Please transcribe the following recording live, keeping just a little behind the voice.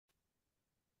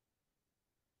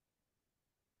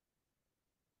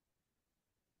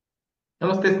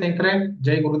ನಮಸ್ತೆ ಸ್ನೇಹಿತರೆ,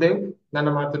 ಜೈ ಗುರುದೇವ್. ನನ್ನ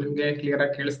ಮಾತು ನಿಮ್ಗೆ ಕ್ಲಿಯರ್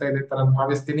ಆಗಿ ಕೇಳಿಸ್ತಾ ಇದೆ ಅಂತ ನಾನು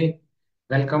ಭಾವಿಸ್ತೀನಿ.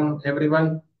 ವೆಲ್ಕಮ್ ಎವ್ರಿವನ್,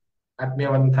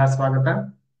 ಆತ್ಮೀಯವಾದಂತಹ ಸ್ವಾಗತ.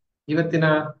 ಇವತ್ತಿನ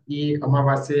ಈ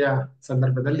ಅಮಾವಾಸ್ಯೆಯ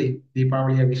ಸಂದರ್ಭದಲ್ಲಿ,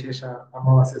 ದೀಪಾವಳಿಯ ವಿಶೇಷ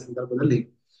ಅಮಾವಾಸ್ಯೆ ಸಂದರ್ಭದಲ್ಲಿ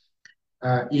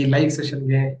ಈ ಲೈವ್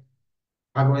ಸೆಷನ್ಗೆ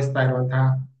ಭಾಗವಹಿಸ್ತಾ ಇರುವಂತಹ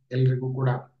ಎಲ್ರಿಗೂ ಕೂಡ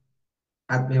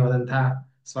ಆತ್ಮೀಯವಾದಂತಹ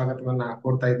ಸ್ವಾಗತವನ್ನ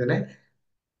ಕೋರ್ತಾ ಇದ್ದೇನೆ.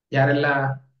 ಯಾರೆಲ್ಲ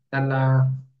ನನ್ನ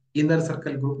ಇನ್ನರ್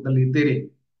ಸರ್ಕಲ್ ಗ್ರೂಪ್ ನಲ್ಲಿ ಇದ್ದೀರಿ,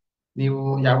 ನೀವು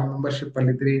ಯಾವ ಮೆಂಬರ್ಶಿಪ್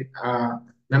ಅಲ್ಲಿ ಇದ್ರಿ, ಆ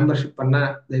ಮೆಂಬರ್ಶಿಪ್ ಅನ್ನ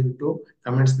ದಯವಿಟ್ಟು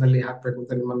ಕಮೆಂಟ್ಸ್ ನಲ್ಲಿ ಹಾಕ್ಬೇಕು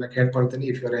ಅಂತ ನಿಮ್ಮನ್ನ ಕೇಳ್ಕೊಳ್ತೀನಿ.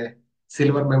 If your A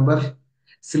silver member,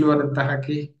 silver ಅಂತ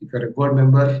ಹಾಕಿ. If your A gold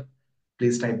member,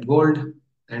 please type gold.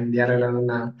 And ಯಾರೆಲ್ಲ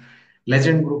ನನ್ನ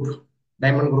ಲೆಜೆಂಡ್ ಗ್ರೂಪ್,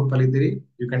 ಡೈಮಂಡ್ ಗ್ರೂಪ್ ಅಲ್ಲಿ ಇದ್ದೀರಿ,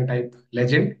 ಯು ಕ್ಯಾನ್ ಟೈಪ್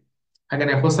ಲೆಜೆಂಡ್.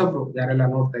 ಹಾಗೇನೆ ಹೊಸಬ್ರು ಯಾರೆಲ್ಲ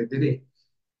ನೋಡ್ತಾ ಇದ್ದೀರಿ,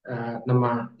 ಆ, ನಮ್ಮ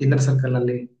ಇನ್ನರ್ ಸರ್ಕಲ್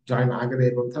ನಲ್ಲಿ ಜಾಯಿನ್ ಆಗದೆ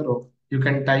ಇರುವಂತವ್ರು, you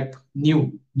can type new.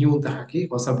 New ಅಂತ ಹಾಕಿ,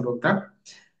 ಹೊಸಬ್ರು ಅಂತ.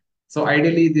 ಸೊ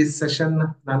ಐಡಿಯಲಿ ದಿಸ್ ಸೆಷನ್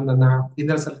ನಾನು ನನ್ನ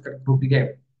ಇನ್ನರ್ ಸರ್ಕಲ್ ಗ್ರೂಪಿಗೆ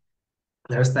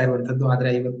ನಡೆಸ್ತಾ ಇರುವಂತದ್ದು. ಆದ್ರೆ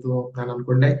ಇವತ್ತು ನಾನು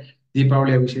ಅನ್ಕೊಂಡೆ,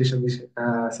 ದೀಪಾವಳಿಯ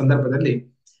ಸಂದರ್ಭದಲ್ಲಿ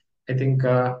ಐ ಥಿಂಕ್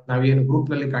ನಾವೇನು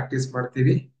ಗ್ರೂಪ್ ನಲ್ಲಿ ಪ್ರಾಕ್ಟೀಸ್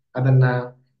ಮಾಡ್ತೀವಿ ಅದನ್ನ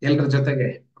ಎಲ್ಲರ ಜೊತೆಗೆ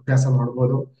ಅಭ್ಯಾಸ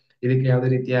ಮಾಡ್ಬೋದು. ಇದಕ್ಕೆ ಯಾವುದೇ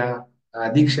ರೀತಿಯ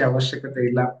ದೀಕ್ಷೆ ಅವಶ್ಯಕತೆ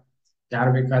ಇಲ್ಲ.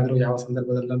 ಯಾರು ಬೇಕಾದ್ರೂ ಯಾವ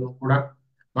ಸಂದರ್ಭದಲ್ಲೂ ಕೂಡ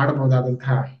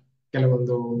ಮಾಡಬಹುದಾದಂತಹ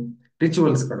ಕೆಲವೊಂದು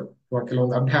ರಿಚುವಲ್ಸ್ಗಳು ಅಥವಾ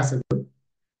ಕೆಲವೊಂದು ಅಭ್ಯಾಸಗಳು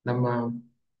ನಮ್ಮ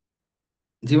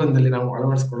ಜೀವನದಲ್ಲಿ ನಾವು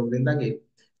ಅಳವಡಿಸಿಕೊಳ್ಳುವುದರಿಂದಾಗಿ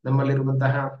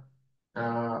ನಮ್ಮಲ್ಲಿರುವಂತಹ ಆ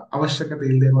ಅವಶ್ಯಕತೆ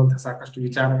ಇಲ್ಲದೆ ಇರುವಂತಹ ಸಾಕಷ್ಟು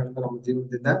ವಿಚಾರಗಳನ್ನ ನಮ್ಮ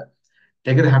ಜೀವನದಿಂದ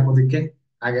ತೆಗೆದು ಹಾಕೋದಿಕ್ಕೆ,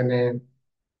 ಹಾಗೇನೆ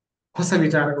ಹೊಸ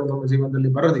ವಿಚಾರಗಳು ನಮ್ಮ ಜೀವನದಲ್ಲಿ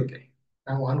ಬರೋದಿಕ್ಕೆ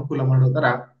ನಾವು ಅನುಕೂಲ ಮಾಡೋದರ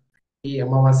ಈ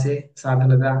ಅಮಾವಾಸ್ಯೆ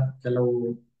ಸಾಧನದ ಕೆಲವು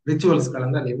ರಿಚುವಲ್ಸ್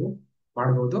ಗಳನ್ನ ನೀವು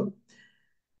ಮಾಡಬಹುದು.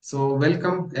 So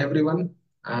welcome every one,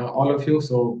 all of you.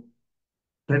 So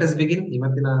let us begin.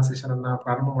 ಇವತ್ತಿನ ಸೆಷನ್ ಅನ್ನ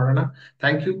ಪ್ರಾರಂಭ ಮಾಡೋಣ.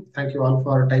 Thank you all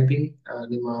for typing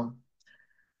ನಿಮ್ಮ.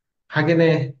 ಹಾಗೇನೆ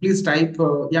ಪ್ಲೀಸ್ ಟೈಪ್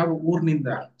ಯಾವ ಊರಿನಿಂದ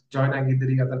ಜಾಯ್ನ್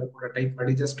ಆಗಿದ್ದೀರಿ ಅದನ್ನು ಕೂಡ ಟೈಪ್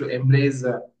ಮಾಡಿ. Just to embrace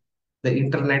the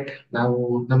internet. ನಾವು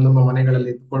ನಮ್ಮ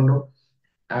ಮನೆಗಳಲ್ಲಿ ಇದ್ಕೊಂಡು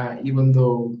ಈ ಒಂದು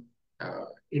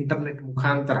ಇಂಟರ್ನೆಟ್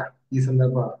ಮುಖಾಂತರ ಈ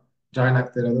ಸಂದರ್ಭ ಜಾಯ್ನ್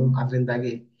ಆಗ್ತಿರೋದು.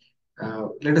 ಅದರಿಂದಾಗಿ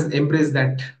let us embrace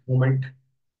that moment.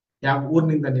 ಯಾವ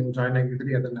ಊರಿನಿಂದ ನೀವು ಜಾಯ್ನ್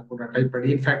ಆಗಿದ್ರಿ ಅದನ್ನ ಕೂಡ ಟೈಪ್ ಮಾಡಿ.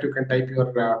 In fact you can type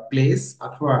your place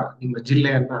ಅಥವಾ ನಿಮ್ಮ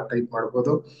ಜಿಲ್ಲೆಯನ್ನ ಟೈಪ್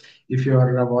ಮಾಡಬಹುದು. If you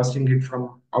are watching it from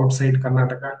outside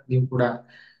Karnataka, ನೀವು ಕೂಡ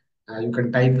you can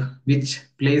type which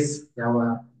place, ಯಾವ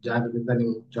ಜಾಗದಿಂದ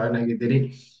ನೀವು ಜಾಯ್ನ್ ಆಗಿದ್ದೀರಿ.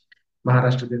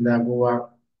 ಮಹಾರಾಷ್ಟ್ರದಿಂದ, ಗೋವಾ,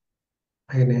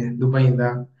 ಹಾಗೇನೆ ದುಬೈಯಿಂದ,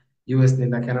 ಯು ಎಸ್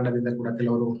ನಿಂದ, ಕೆನಡಾದಿಂದ ಕೂಡ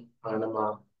ಕೆಲವರು ನಮ್ಮ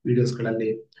ವಿಡಿಯೋಸ್ ಗಳಲ್ಲಿ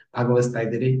ಭಾಗವಹಿಸ್ತಾ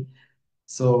ಇದ್ದೀರಿ.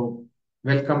 So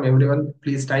welcome every one.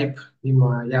 Please type ನಿಮ್ಮ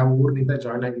ಯಾವ ಊರಿನಿಂದ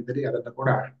ಜಾಯ್ನ್ ಆಗಿದ್ದೀರಿ ಅದನ್ನ ಕೂಡ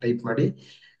ಟೈಪ್ ಮಾಡಿ.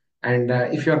 And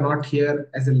if you are not here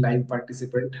as A live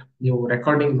participant, ನೀವು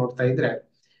ರೆಕಾರ್ಡಿಂಗ್ ನೋಡ್ತಾ ಇದ್ರೆ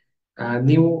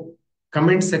ನೀವು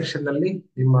ಕಮೆಂಟ್ ಸೆಕ್ಷನ್ ನಲ್ಲಿ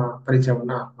ನಿಮ್ಮ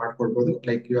ಪರಿಚಯವನ್ನ ಮಾಡ್ಕೊಳ್ಬಹುದು.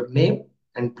 Like your name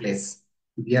and place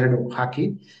ಎರಡು ಹಾಕಿ,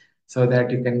 so that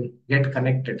you can get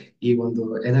connected. ಈ ಒಂದು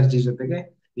ಎನರ್ಜಿ ಜೊತೆಗೆ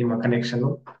ನಿಮ್ಮ ಕನೆಕ್ಷನ್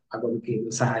ಆಗೋದಕ್ಕೆ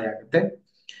ಇದು ಸಹಾಯ ಆಗುತ್ತೆ.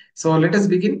 So let us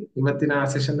begin. ಇವತ್ತಿನ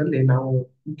ಸೆಷನ್ ನಲ್ಲಿ ನಾವು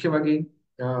ಮುಖ್ಯವಾಗಿ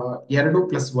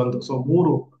 2+1, ಸೊ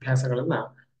 3 ಅಭ್ಯಾಸಗಳನ್ನ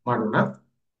ಮಾಡೋಣ.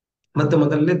 ಮತ್ತೆ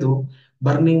ಮೊದಲನೇದು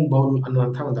ಬರ್ನಿಂಗ್ ಬೌಲ್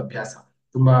ಅನ್ನುವಂತಹ ಒಂದು ಅಭ್ಯಾಸ,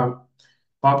 ತುಂಬಾ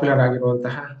ಪಾಪ್ಯುಲರ್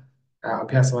ಆಗಿರುವಂತಹ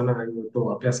ಅಭ್ಯಾಸವನ್ನ ನಾವು ಇವತ್ತು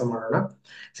ಅಭ್ಯಾಸ ಮಾಡೋಣ.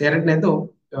 ಸೊ ಎರಡನೇದು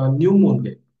ನ್ಯೂ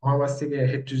ಮೂನ್ಗೆ, ಅಮಾವಾಸ್ಯೆಗೆ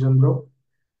ಹೆಚ್ಚು ಜನರು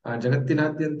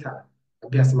ಜಗತ್ತಿನಾದ್ಯಂತ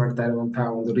ಅಭ್ಯಾಸ ಮಾಡ್ತಾ ಇರುವಂತಹ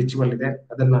ಒಂದು ರಿಚುವಲ್ ಇದೆ.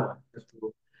 ಅದನ್ನ ಇವತ್ತು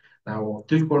ನಾವು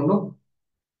ತಿಳ್ಕೊಂಡು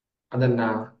ಅದನ್ನ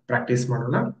ಪ್ರಾಕ್ಟೀಸ್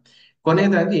ಮಾಡೋಣ.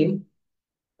 ಕೊನೆಯದಾಗಿ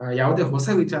ಯಾವುದೇ ಹೊಸ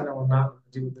ವಿಚಾರವನ್ನ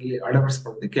ಜೀವನದಲ್ಲಿ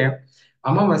ಅಳವಡಿಸ್ಕೊಳ್ಳೋದಕ್ಕೆ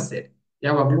ಅಮಾವಾಸ್ಯೆ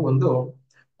ಯಾವಾಗ್ಲೂ ಒಂದು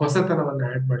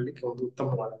ಹೊಸತನವನ್ನ ಆಡ್ ಮಾಡ್ಲಿಕ್ಕೆ ಒಂದು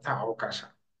ಉತ್ತಮವಾದಂತಹ ಅವಕಾಶ.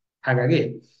 ಹಾಗಾಗಿ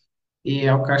ಈ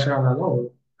ಅವಕಾಶ ನಾನು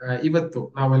ಇವತ್ತು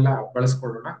ನಾವೆಲ್ಲ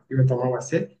ಬಳಸ್ಕೊಳ್ಳೋಣ. ಇವತ್ತು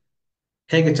ಅಮಾವಾಸ್ಯೆ.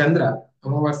 ಹೇಗೆ ಚಂದ್ರ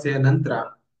ಅಮಾವಾಸ್ಯೆಯ ನಂತರ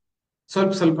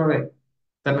ಸ್ವಲ್ಪ ಸ್ವಲ್ಪವೇ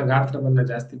ತನ್ನ ಗಾತ್ರವನ್ನ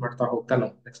ಜಾಸ್ತಿ ಮಾಡ್ತಾ ಹೋಗ್ತಾನೋ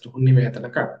ನೆಕ್ಸ್ಟ್ ಹುಣ್ಣಿಮೆಯ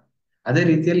ತನಕ, ಅದೇ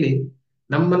ರೀತಿಯಲ್ಲಿ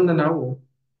ನಮ್ಮನ್ನ ನಾವು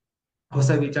ಹೊಸ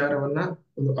ವಿಚಾರವನ್ನ,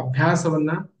 ಒಂದು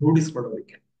ಅಭ್ಯಾಸವನ್ನ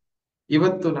ರೂಢಿಸ್ಕೊಳ್ಳೋದಕ್ಕೆ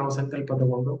ಇವತ್ತು ನಾವು ಸಂಕಲ್ಪ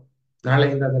ತಗೊಂಡು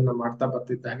ನಾಳೆಯಿಂದ ಅದನ್ನ ಮಾಡ್ತಾ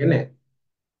ಬರ್ತಿದ್ದಾಗೇನೆ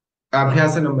ಆ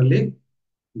ಅಭ್ಯಾಸ ನಮ್ಮಲ್ಲಿ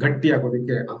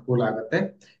ಗಟ್ಟಿಯಾಗೋದಕ್ಕೆ ಅನುಕೂಲ ಆಗತ್ತೆ.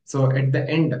 ಸೊ ಎಟ್ ದ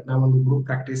ಎಂಡ್ ನಾವೊಂದು ಗ್ರೂಪ್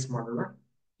ಪ್ರಾಕ್ಟೀಸ್ ಮಾಡೋಣ.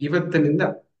 ಇವತ್ತಿನಿಂದ,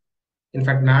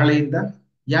 ಇನ್ಫ್ಯಾಕ್ಟ್ ನಾಳೆಯಿಂದ,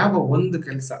 ಯಾವ ಒಂದು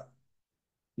ಕೆಲಸ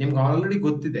ನಿಮ್ಗೆ ಆಲ್ರೆಡಿ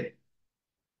ಗೊತ್ತಿದೆ,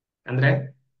 ಅಂದ್ರೆ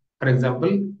ಫಾರ್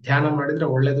ಎಕ್ಸಾಂಪಲ್ ಧ್ಯಾನ ಮಾಡಿದ್ರೆ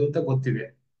ಒಳ್ಳೇದು ಅಂತ ಗೊತ್ತಿದೆ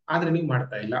ಆದ್ರೆ ನೀವು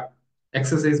ಮಾಡ್ತಾ ಇಲ್ಲ,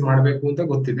 ಎಕ್ಸರ್ಸೈಸ್ ಮಾಡ್ಬೇಕು ಅಂತ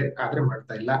ಗೊತ್ತಿದೆ ಆದ್ರೆ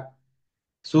ಮಾಡ್ತಾ ಇಲ್ಲ,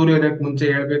 ಸೂರ್ಯೋದಯಕ್ಕೆ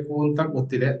ಮುಂಚೆ ಹೇಳ್ಬೇಕು ಅಂತ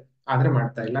ಗೊತ್ತಿದೆ ಆದ್ರೆ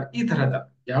ಮಾಡ್ತಾ ಇಲ್ಲ, ಈ ತರದ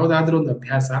ಯಾವ್ದಾದ್ರೂ ಒಂದು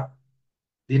ಅಭ್ಯಾಸ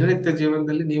ದಿನನಿತ್ಯ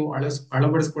ಜೀವನದಲ್ಲಿ ನೀವು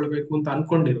ಅಳವಡಿಸ್ಕೊಳ್ಬೇಕು ಅಂತ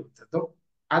ಅನ್ಕೊಂಡಿರುವಂಥದ್ದು,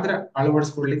 ಆದ್ರೆ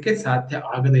ಅಳವಡಿಸ್ಕೊಳ್ಲಿಕ್ಕೆ ಸಾಧ್ಯ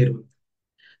ಆಗದೇ ಇರುವಂಥದ್ದು,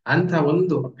 ಅಂತ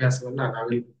ಒಂದು ಅಭ್ಯಾಸವನ್ನ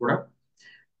ನಾವೆಲ್ಲರೂ ಕೂಡ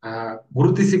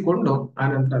ಗುರುತಿಸಿಕೊಂಡು ಆ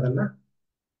ನಂತರ ಅದನ್ನ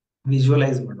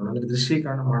ವಿಜುವಲೈಸ್ ಮಾಡೋಣ, ಅಂದ್ರೆ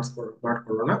ದೃಶ್ಯೀಕರಣ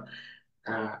ಮಾಡ್ಕೊಳ್ಳೋಣ.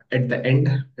 At the end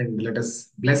and let us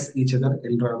bless each other.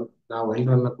 ಎಲ್ಲರೂ ನಾವು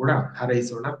ಎಲ್ಲರನ್ನ ಕೂಡ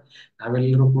ಹಾರೈಸೋಣ.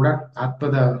 ನಾವೆಲ್ಲರೂ ಕೂಡ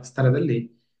ಆತ್ಮದ ಸ್ತರದಲ್ಲಿ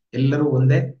ಎಲ್ಲರೂ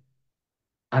ಒಂದೇ,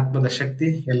 ಆತ್ಮದ ಶಕ್ತಿ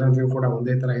ಎಲ್ಲರಿಗೂ ಕೂಡ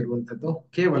ಒಂದೇ ತರ ಇರುವಂತದ್ದು.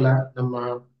 ಕೇವಲ ನಮ್ಮ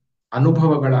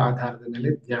ಅನುಭವಗಳ ಆಧಾರದ ಮೇಲೆ,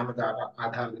 ಜ್ಞಾನದ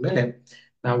ಆಧಾರದ ಮೇಲೆ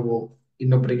ನಾವು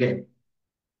ಇನ್ನೊಬ್ಬರಿಗೆ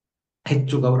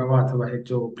ಹೆಚ್ಚು ಗೌರವ ಅಥವಾ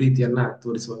ಹೆಚ್ಚು ಪ್ರೀತಿಯನ್ನ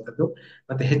ತೋರಿಸುವಂಥದ್ದು,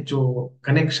 ಮತ್ತೆ ಹೆಚ್ಚು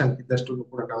ಕನೆಕ್ಷನ್ ಇದ್ದಷ್ಟು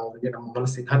ಕೂಡ ನಾವು ಅವರಿಗೆ ನಮ್ಮ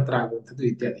ಮನಸ್ಸಿಗೆ ಹತ್ರ ಆಗುವಂಥದ್ದು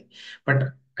ಇತ್ಯಾದಿ. But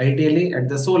ideally at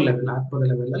the soul level, ಆತ್ಮದ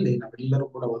ಲೆವೆಲ್ ಅಲ್ಲಿ ನಾವೆಲ್ಲರೂ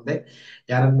ಕೂಡ ಒಂದೇ.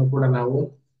 ಯಾರನ್ನು ಕೂಡ ನಾವು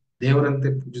ದೇವರಂತೆ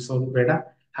ಪೂಜಿಸೋದು ಬೇಡ,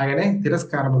 ಹಾಗೇನೆ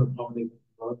ತಿರಸ್ಕಾರ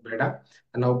ಮಾಡೋದು ಬೇಡ.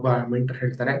 ನನ್ನ ಒಬ್ಬ ಮೆಂಟರ್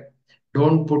ಹೇಳ್ತಾರೆ,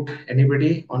 ಡೋಂಟ್ ಪುಟ್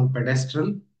ಎನಿಬಡಿ ಆನ್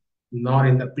ಪೆಡೆಸ್ಟ್ರಲ್ ನಾರ್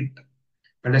ಇನ್ ದ ಪಿಟ್.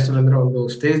 ಪೆಡೆಸ್ಟ್ರಲ್ ಅಂದ್ರೆ ಒಂದು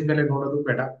ಸ್ಟೇಜ್ ಮೇಲೆ ನೋಡೋದು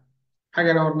ಬೇಡ,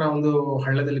 ಹಾಗೆ ಅವ್ರನ್ನ ಒಂದು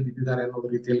ಹಳ್ಳದಲ್ಲಿ ಬಿದ್ದಿದ್ದಾರೆ ಅನ್ನೋ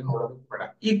ರೀತಿಯಲ್ಲಿ ನೋಡೋದು ಬೇಡ.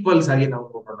 ಈಕ್ವಲ್ಸ್ ಆಗಿ ನಾವು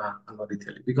ನೋಡೋಣ ಅನ್ನೋ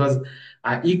ರೀತಿಯಲ್ಲಿ. ಬಿಕಾಸ್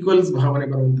ಆ ಈಕ್ವಲ್ಸ್ ಭಾವನೆ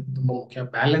ಬರುವಂತದ್ದು ತುಂಬಾ ಮುಖ್ಯ.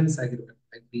 ಬ್ಯಾಲೆನ್ಸ್ ಆಗಿರ್ಬೇಕು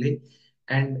ಲೈಫಲ್ಲಿ.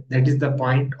 And that is the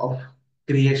point of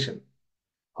creation.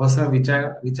 ಹೊಸ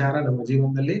ವಿಚಾರ ನಮ್ಮ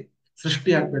ಜೀವನದಲ್ಲಿ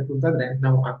ಸೃಷ್ಟಿ ಆಗ್ಬೇಕು ಅಂತಂದ್ರೆ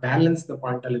ನಾವು ಆ ಬ್ಯಾಲೆನ್ಸ್ ದ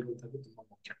ಪಾಯಿಂಟ್ ಅಲ್ಲಿ ಇರುವಂತದ್ದು ತುಂಬಾ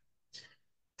ಮುಖ್ಯ.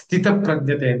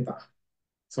 ಸ್ಥಿತಪ್ರಜ್ಞತೆ ಅಂತ,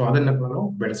 ಸೊ ಅದನ್ನ ನಾವು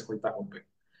ಬೆಳೆಸ್ಕೊಳ್ತಾ ಹೋಗ್ಬೇಕು.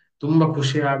 ತುಂಬಾ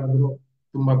ಖುಷಿ ಆಗಿದ್ರು,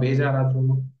 ತುಂಬಾ ಬೇಜಾರಾದ್ರೂ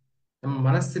ನಮ್ಮ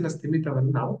ಮನಸ್ಸಿನ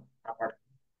ಸ್ಥಿಮಿತವನ್ನು ನಾವು ಕಾಪಾಡ್ಬೇಕು.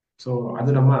 ಸೊ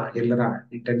ಅದು ನಮ್ಮ ಎಲ್ಲರ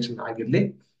ಇಂಟೆನ್ಷನ್ ಆಗಿರ್ಲಿ.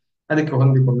 ಅದಕ್ಕೆ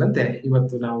ಹೊಂದಿಕೊಂಡಂತೆ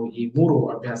ಇವತ್ತು ನಾವು ಈ 3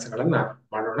 ಅಭ್ಯಾಸಗಳನ್ನ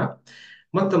ಮಾಡೋಣ.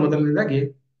 ಮೊದಲನೇದಾಗಿ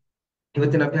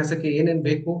ಇವತ್ತಿನ ಅಭ್ಯಾಸಕ್ಕೆ ಏನೇನ್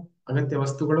ಬೇಕು, ಅಗತ್ಯ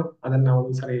ವಸ್ತುಗಳು, ಅದನ್ನ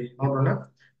ಒಂದ್ಸರಿ ನೋಡೋಣ.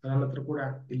 ನನ್ನ ಹತ್ರ ಕೂಡ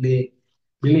ಇಲ್ಲಿ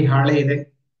ಬಿಳಿ ಹಾಳೆ ಇದೆ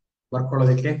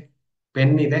ಬರ್ಕೊಳ್ಳೋದಕ್ಕೆ,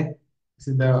 ಪೆನ್ ಇದೆ. This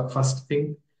is the first thing.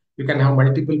 You can have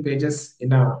multiple pages.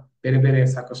 ಇನ್ನ ಬೇರೆ ಬೇರೆ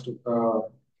ಸಾಕಷ್ಟು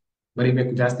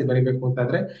ಬರಿಬೇಕು, ಜಾಸ್ತಿ ಬರಿಬೇಕು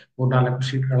ಅಂತಂದ್ರೆ 3-4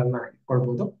 ಶೀಟ್ಗಳನ್ನ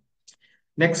ಇಟ್ಕೊಳ್ಬಹುದು.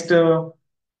 ನೆಕ್ಸ್ಟ್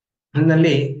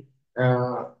ನಲ್ಲಿ ಆ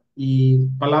ಈ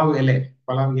ಪಲಾವ್ ಎಲೆ,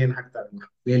 ಪಲಾವ್ ಏನ್ ಹಾಕ್ತಾರೆ,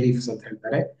 ಬೇ ಲೀವ್ಸ್ ಅಂತ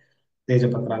ಹೇಳ್ತಾರೆ,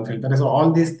 ತೇಜಪತ್ರ ಅಂತ ಹೇಳ್ತಾರೆ. So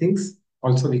all these things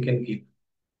also we can keep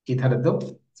ಈ ತರದ್ದು.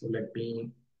 So let me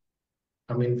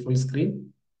come in full screen.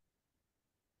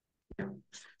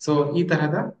 So ಈ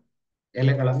ತರಹದ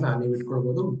ಎಲೆಗಳನ್ನ ನೀವು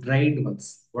ಇಟ್ಕೊಳ್ಬಹುದು, dried once,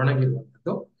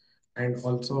 ಒಣಗಿರುವಂತದ್ದು. And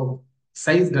also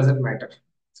size doesn't matter.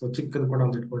 So ಚಿಕ್ಕದು ಕೂಡ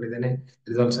ಒಂದು ಇಟ್ಕೊಂಡಿದ್ದೇನೆ.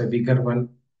 It is also bigger one.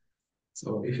 So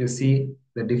if U C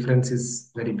the difference is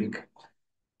very big.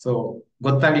 So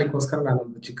ಗೊತ್ತಾಗ್ಲಿಕ್ಕೋಸ್ಕರ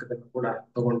ನಾನೊಂದು ಚಿಕ್ಕದನ್ನು ಕೂಡ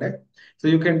ತಗೊಂಡೆ. So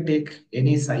you can take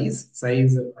any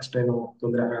size ಅಷ್ಟೇನು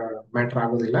ತೊಂದರೆ ಮ್ಯಾಟರ್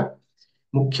ಆಗೋದಿಲ್ಲ.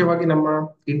 ಮುಖ್ಯವಾಗಿ ನಮ್ಮ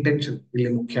ಇಂಟೆನ್ಷನ್ ಇಲ್ಲಿ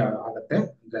ಮುಖ್ಯ ಆಗತ್ತೆ,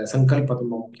 ಅಂದ್ರೆ ಸಂಕಲ್ಪ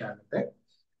ತುಂಬಾ ಮುಖ್ಯ ಆಗುತ್ತೆ.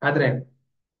 ಆದ್ರೆ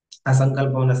ಆ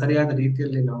ಸಂಕಲ್ಪವನ್ನ ಸರಿಯಾದ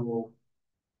ರೀತಿಯಲ್ಲಿ ನಾವು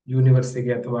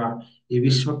ಯೂನಿವರ್ಸಿಗೆ ಅಥವಾ ಈ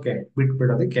ವಿಶ್ವಕ್ಕೆ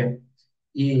ಬಿಟ್ಬಿಡೋದಕ್ಕೆ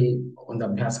ಈ ಒಂದು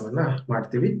ಅಭ್ಯಾಸವನ್ನ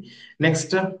ಮಾಡ್ತೀವಿ.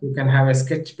 Next you can have A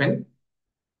sketch pen.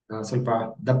 ಸ್ವಲ್ಪ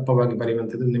ದಪ್ಪವಾಗಿ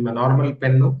ಬರೆಯುವಂಥದ್ದು. ನಿಮ್ಮ ನಾರ್ಮಲ್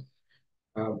ಪೆನ್ನು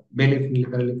ಬೇಲೀಫ್ನಲ್ಲಿ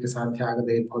ಬರಲಿಕ್ಕೆ ಸಾಧ್ಯ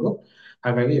ಆಗದೆ ಇರ್ಬೋದು,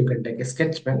 ಹಾಗಾಗಿ you can take A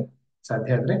sketch pen.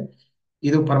 ಸಾಧ್ಯ ಆದ್ರೆ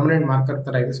ಇದು ಪರ್ಮನೆಂಟ್ ಮಾರ್ಕರ್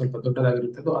ತರ ಇದೆ, ಸ್ವಲ್ಪ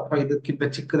ದೊಡ್ಡದಾಗಿರುವಂಥದ್ದು, ಅಥವಾ ಇದಕ್ಕಿಂತ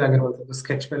ಚಿಕ್ಕದಾಗಿರುವಂಥದ್ದು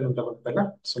ಸ್ಕೆಚ್ ಪೆನ್ ಅಂತ ಬರುತ್ತಲ್ಲ,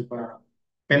 ಸ್ವಲ್ಪ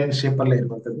ಪೆನ್ ಶೇಪ್ ಅಲ್ಲೇ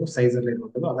ಇರುವಂಥದ್ದು, ಸೈಜ್ ಅಲ್ಲೇ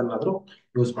ಇರುವಂಥದ್ದು, ಅದನ್ನಾದ್ರೂ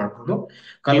ಯೂಸ್ ಮಾಡಬಹುದು.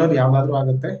 ಕಲರ್ ಯಾವ್ದಾದ್ರು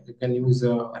ಆಗುತ್ತೆ. You can use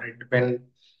red pen,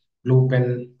 blue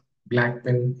pen, black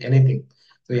pen, anything.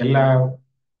 So ಎಲ್ಲ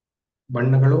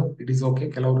ಬಣ್ಣಗಳು ಇಟ್ ಈಸ್ ಓಕೆ.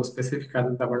 ಕೆಲವರು ಸ್ಪೆಸಿಫಿಕ್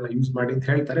ಆದಂತಹ ಬಣ್ಣ ಯೂಸ್ ಮಾಡಿ ಅಂತ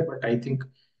ಹೇಳ್ತಾರೆ, but I think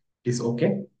it is okay.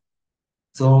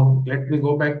 So let me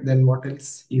go back then what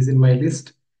else is in my list.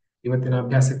 ಇವತ್ತಿನ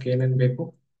ಅಭ್ಯಾಸಕ್ಕೆ ಏನೇನ್ ಬೇಕು,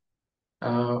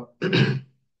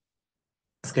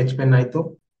 ಸ್ಕೆಚ್ ಪೆನ್ ಆಯ್ತು,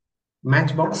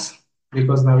 ಮ್ಯಾಚ್ ಬಾಕ್ಸ್,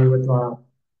 ಬಿಕಾಸ್ ನಾವು ಇವತ್ತು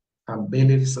ಬೇ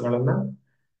ಲೀವ್ಸ್ ಗಳನ್ನ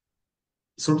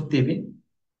ಸುಡ್ತೀವಿ,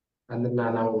 ಅದನ್ನ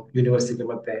ನಾವು ಯೂನಿವರ್ಸಿಟಿ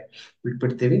ಮತ್ತೆ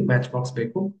ಬಿಟ್ಬಿಡ್ತೀವಿ. ಮ್ಯಾಚ್ ಬಾಕ್ಸ್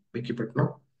ಬೇಕು, ಬೇಕಿಪಟ್ನ.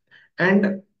 ಅಂಡ್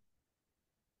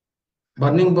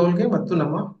ಬರ್ನಿಂಗ್ ಬೌಲ್ಗೆ ಮತ್ತು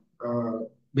ನಮ್ಮ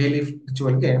ಬೇ ಲೀಫ್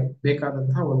ರಿಚುವಲ್ಗೆ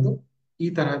ಬೇಕಾದಂತಹ ಒಂದು ಈ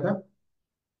ತರಹದ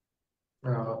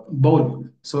ಬೌಲ್.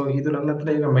 ಸೊ ಇದು ನನ್ನ ಹತ್ರ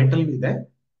ಈಗ ಮೆಟಲ್ ಇದೆ.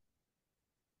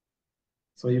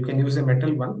 So you can use A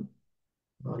metal one.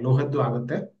 ಲೋಹದ್ದು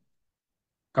ಆಗುತ್ತೆ,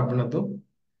 ಕಬ್ಬಿಣದ್ದು,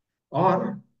 ಆರ್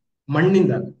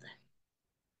ಮಣ್ಣಿಂದ ಆಗುತ್ತೆ.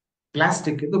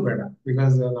 ಪ್ಲಾಸ್ಟಿಕ್ ಇದು ಬೇಡ,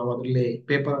 ಬಿಕಾಸ್ ನಾವು ಅದರಲ್ಲಿ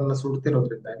ಪೇಪರ್ ಅನ್ನ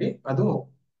ಸುಡ್ತಿರೋದ್ರಿಂದಾಗಿ ಅದು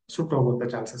ಸುಟ್ಟು ಹೋಗುವಂತ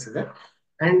ಚಾನ್ಸಸ್ ಇದೆ.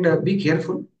 And be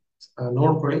careful.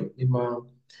 ನೋಡ್ಕೊಳ್ಳಿ ನಿಮ್ಮ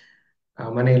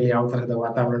ಮನೆಯಲ್ಲಿ ಯಾವ ತರಹದ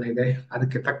ವಾತಾವರಣ ಇದೆ,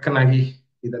 ಅದಕ್ಕೆ ತಕ್ಕನಾಗಿ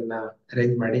ಇದನ್ನ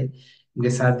ಅರೇಂಜ್ ಮಾಡಿ.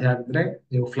 ನಿಮ್ಗೆ ಸಾಧ್ಯ ಆಗಿದ್ರೆ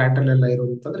ನೀವು ಫ್ಲಾಟ್ ಅಲ್ಲೆಲ್ಲ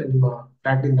ಇರೋದಂತಂದ್ರೆ ನಿಮ್ಮ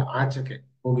ಫ್ಲಾಟ್ ಇಂದ ಆಚೆಗೆ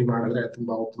ಹೋಗಿ ಮಾಡಿದ್ರೆ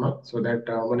ತುಂಬಾ ಉತ್ತಮ. ಸೊ ದಟ್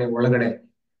ಮನೆ ಒಳಗಡೆ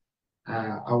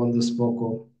ಆ ಒಂದು ಸ್ಮೋಕು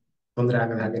ತೊಂದರೆ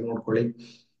ಆಗದ ಹಾಗೆ ನೋಡ್ಕೊಳ್ಳಿ.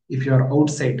 If you are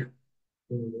out side,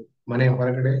 ಮನೆ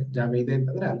ಹೊರಗಡೆ ಜಾಗ ಇದೆ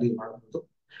ಅಂತಂದ್ರೆ ಅಲ್ಲಿ ಮಾಡಬಹುದು.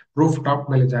 ರೂಫ್ ಟಾಪ್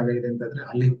ಮೇಲೆ ಜಾಗ ಇದೆ ಅಂತಂದ್ರೆ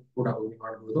ಅಲ್ಲಿ ಕೂಡ ಹೋಗಿ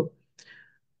ಮಾಡಬಹುದು.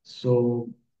 So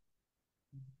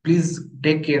please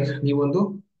take care. ನೀವೊಂದು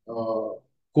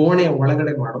ಕೋಣೆಯ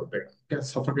ಒಳಗಡೆ ಮಾಡೋದು ಬೇಡ,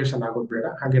 ಸಫೋಕೇಶನ್ ಆಗೋದು ಬೇಡ.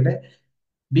 ಹಾಗೇನೆ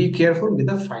be careful with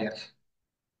the fire.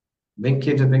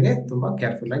 ಬೆಂಕಿಯ ಜೊತೆಗೆ ತುಂಬಾ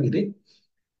ಕೇರ್ಫುಲ್ ಆಗಿರಿ.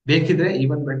 ಬೇಕಿದ್ರೆ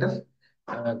ಈವನ್ ಬೆಟರ್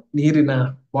ನೀರಿನ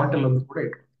ಬಾಟಲ್ ಒಂದು ಕೂಡ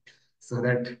ಇಟ್ಕೊಳ್ಳಿ. So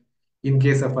that in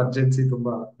case of urgency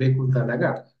ತುಂಬಾ ಬೇಕು ಅಂತ ಆದಾಗ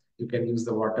you can use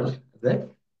the water ಅದೇ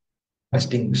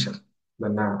ಎಕ್ಸ್ಟಿಂಗ್ವಿಷರ್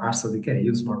ನನ್ನ ಆರಿಸೋದಕ್ಕೆ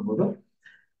ಯೂಸ್ ಮಾಡ್ಬೋದು.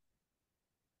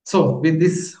 So with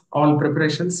this all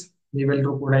preparations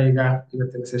ನೀವೆಲ್ಲರೂ ಕೂಡ ಈಗ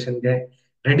ಇವತ್ತಿನ ಸೆಷನ್ಗೆ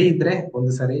ರೆಡಿ ಇದ್ರೆ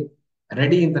ಒಂದು ಸರಿ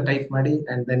ರೆಡಿ ಅಂತ ಟೈಪ್ ಮಾಡಿ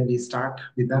and then we start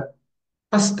with the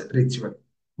first ritual.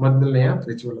 ಮೊದಲನೆಯ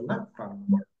ರಿಚುವಲ್ ಅನ್ನ ಪ್ರಾರಂಭ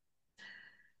ಮಾಡಿ.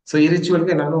 ಸೊ ಈ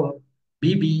ರಿಚುವಲ್ಗೆ ನಾನು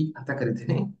BB ಅಂತ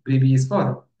ಕರಿತೀನಿ. BB is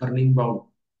for burning bowl.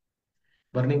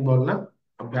 Burning bowl ನ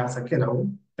ಅಭ್ಯಾಸಕ್ಕೆ ನಾವು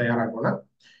ತಯಾರಾಗೋಣ.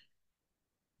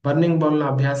 ಬರ್ನಿಂಗ್ ಬೌಲ್ ನ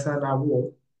ಅಭ್ಯಾಸ ನಾವು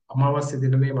ಅಮಾವಾಸ್ಯೆ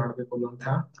ದಿನವೇ ಮಾಡಬೇಕು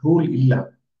ಅನ್ನುವಂತಹ ರೂಲ್ ಇಲ್ಲ,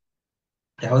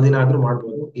 ಯಾವ ದಿನ ಆದ್ರೂ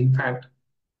ಮಾಡ್ಬೋದು. ಇನ್ಫ್ಯಾಕ್ಟ್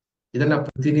ಇದನ್ನ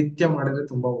ಪ್ರತಿನಿತ್ಯ ಮಾಡಿದ್ರೆ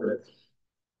ತುಂಬಾ ಒಳ್ಳೇದು.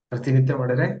 ಪ್ರತಿನಿತ್ಯ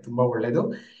ಮಾಡಿದ್ರೆ ತುಂಬಾ ಒಳ್ಳೇದು.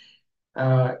 ಆ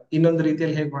ಇನ್ನೊಂದು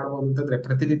ರೀತಿಯಲ್ಲಿ ಹೇಗ್ ಮಾಡ್ಬೋದು ಅಂತಂದ್ರೆ,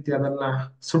 ಪ್ರತಿನಿತ್ಯ ಅದನ್ನ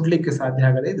ಸುಡ್ಲಿಕ್ಕೆ ಸಾಧ್ಯ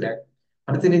ಆಗದೇ ಇದ್ರೆ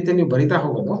ಪ್ರತಿನಿತ್ಯ ನೀವು ಬರಿತಾ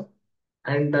ಹೋಗೋದು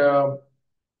and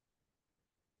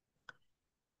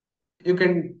you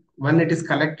can one it is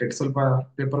collected, ಸ್ವಲ್ಪ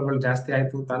ಪೇಪರ್ಗಳು ಜಾಸ್ತಿ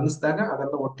ಆಯ್ತು ಅಂತ ಅನ್ನಿಸಿದಾಗ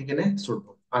ಅದನ್ನ ಒಟ್ಟಿಗೆನೆ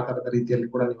ಸುಡ್ಬೋದು. ಆ ತರದ ರೀತಿಯಲ್ಲಿ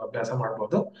ಕೂಡ ನೀವು ಅಭ್ಯಾಸ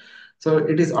ಮಾಡ್ಬೋದು. So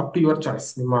it is up to your choice.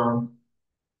 ನಿಮ್ಮ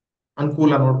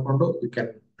ಅನುಕೂಲ ನೋಡ್ಕೊಂಡು you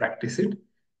can practice it,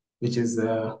 which is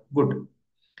good.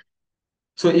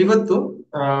 So ಇವತ್ತು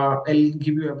I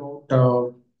give you about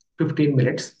 15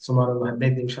 minutes, ಸುಮಾರು ಒಂದು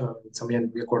 15 ನಿಮಿಷ ನಾನು ಸಮಯ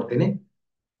ನಿಮಗೆ ಕೊಡ್ತೀನಿ.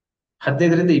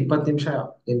 15ರಿಂದ 20 ನಿಮಿಷ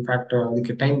ಇನ್ಫ್ಯಾಕ್ಟ್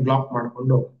ಅದಕ್ಕೆ ಟೈಮ್ ಬ್ಲಾಕ್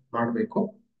ಮಾಡಿಕೊಂಡು ಮಾಡಬೇಕು.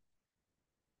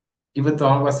 ಇವತ್ತು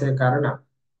ಅಮಾವಾಸ್ಯೆಯ ಕಾರಣ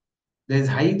there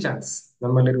is high chance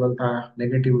ನಮ್ಮಲ್ಲಿರುವಂತಹ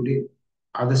negativity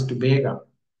ಆದಷ್ಟು ಬೇಗ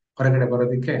ಹೊರಗಡೆ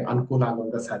ಬರೋದಕ್ಕೆ ಅನುಕೂಲ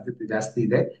ಆಗುವಂತ ಸಾಧ್ಯತೆ ಜಾಸ್ತಿ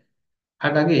ಇದೆ.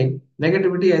 ಹಾಗಾಗಿ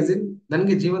ನೆಗೆಟಿವಿಟಿ ಆಸ್ ಇನ್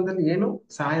ನನಗೆ ಜೀವನದಲ್ಲಿ ಏನು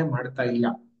ಸಹಾಯ ಮಾಡ್ತಾ ಇಲ್ಲ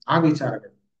ಆ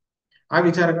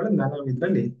ವಿಚಾರಗಳನ್ನ ನಾವು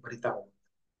ಇದರಲ್ಲಿ ಬರಿತಾ ಹೋಗ್ತೀವಿ.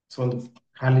 ಸೊ ಒಂದು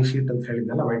ಖಾಲಿ ಶೀಟ್ ಅಂತ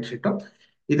ಹೇಳಿದ್ನಲ್ಲ, ವೈಟ್ ಶೀಟ್,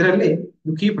 ಇದರಲ್ಲಿ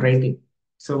ಯು ಕೀಪ್ ರೈಟಿಂಗ್.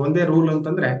 ಸೊ ಒಂದೇ ರೂಲ್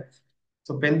ಅಂತಂದ್ರೆ,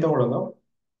 ಸೊ ಪೆನ್ ತಗೊಳ್ಳೋದು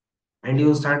ಅಂಡ್ ಯು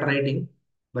ಸ್ಟಾರ್ಟ್ ರೈಟಿಂಗ್,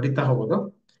 ಬರಿತಾ ಹೋಗೋದು.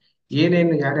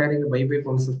 ಏನೇನು ಯಾರ್ಯಾರಿಗೆ ಬೈಬೇಕು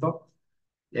ಅನ್ಸುತ್ತೋ,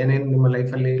 ಏನೇನು ನಿಮ್ಮ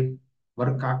ಲೈಫಲ್ಲಿ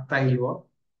ವರ್ಕ್ ಆಗ್ತಾ ಇಲ್ವೋ,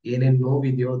 ಏನೇನ್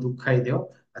ನೋವಿದೆಯೋ, ದುಃಖ ಇದೆಯೋ,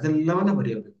 ಅದೆಲ್ಲವನ್ನ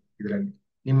ಬರೆಯೋದು. ಇದರಲ್ಲಿ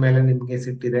ನಿಮ್ಮ ಮೇಲೆ ನಿಮ್ಗೆ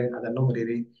ಸಿಟ್ಟಿದೆ ಅದನ್ನು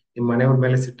ಬರೀರಿ, ನಿಮ್ಮ ಮನೆಯವ್ರ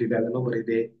ಮೇಲೆ ಸಿಟ್ಟಿದೆ ಅದನ್ನು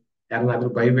ಬರೀರಿ, ಯಾರನ್ನಾದ್ರೂ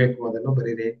ಬೈಬೇಕು ಅದನ್ನು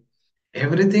ಬರೀರಿ.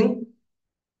 ಎವ್ರಿಥಿಂಗ್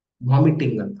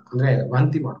ವಾಮಿಟಿಂಗ್ ಅಂತ ಅಂದ್ರೆ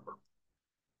ವಾಂತಿ ಮಾಡ್ಕೊಳ್ಳೋದು.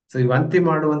 ಸೊ ಈ ವಾಂತಿ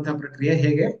ಮಾಡುವಂತ ಪ್ರಕ್ರಿಯೆ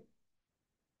ಹೇಗೆ?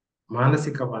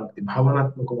 ಮಾನಸಿಕ ವಾಂತಿ,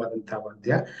 ಭಾವನಾತ್ಮಕವಾದಂತಹ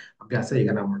ವಾಂತಿಯ ಅಭ್ಯಾಸ ಈಗ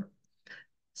ನಾವು ಮಾಡೋದು.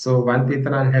 ಸೊ ವಾಂತಿ ಅಂತ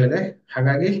ನಾನು ಹೇಳಿದೆ.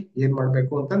 ಹಾಗಾಗಿ ಏನ್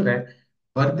ಮಾಡ್ಬೇಕು ಅಂತಂದ್ರೆ,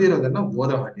 ಬರ್ದಿರೋದನ್ನ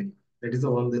ಓದೋ ಹಾಗಿಲ್ಲ. ದಟ್ ಇಸ್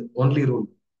ಒಂದು ಓನ್ಲಿ ರೂಲ್.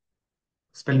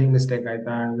 ಸ್ಪೆಲ್ಲಿಂಗ್ ಮಿಸ್ಟೇಕ್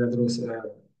ಆಯ್ತಾ, ಏನಾದ್ರೂ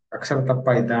ಅಕ್ಷರ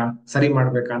ತಪ್ಪಾಯ್ತಾ, ಸರಿ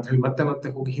ಮಾಡ್ಬೇಕಾ ಅಂತ ಹೇಳಿ ಮತ್ತೆ ಮತ್ತೆ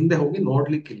ಹೋಗಿ ಹಿಂದೆ ಹೋಗಿ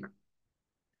ನೋಡ್ಲಿಕ್ಕಿಲ್ಲ,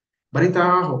 ಬರಿತಾ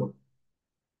ಹೋಗೋದು.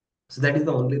 So that is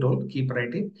the only rule. Keep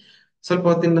writing. ಸ್ವಲ್ಪ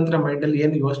ಹೊತ್ತಿನ ನಂತರ ಮೈಂಡ್ ಅಲ್ಲಿ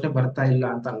ಏನು ಯೋಚನೆ ಬರ್ತಾ ಇಲ್ಲ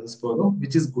ಅಂತ ಅನಿಸ್ಬೋದು,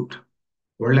 ವಿಚ್ ಇಸ್ ಗುಡ್,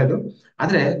 ಒಳ್ಳೇದು.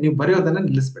 ಆದ್ರೆ ನೀವು ಬರೆಯೋದನ್ನ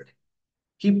ನಿಲ್ಲಿಸ್ಬೇಡಿ.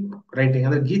 ಕೀಪ್ ರೈಟಿಂಗ್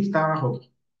ಅಂದ್ರೆ ಗೀಚ್ತಾ ಹೋಗಿ.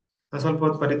 ನಾನು ಸ್ವಲ್ಪ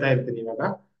ಹೊತ್ತು ಬರಿತಾ ಇರ್ತೀನಿ ಇವಾಗ.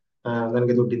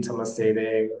 ನನಗೆ ದುಡ್ಡಿನ ಸಮಸ್ಯೆ ಇದೆ,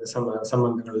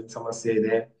 ಸಂಬಂಧಗಳ ಸಮಸ್ಯೆ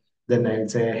ಇದೆ, ದೆನ್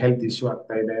ಹೆಲ್ತ್ ಇಶ್ಯೂ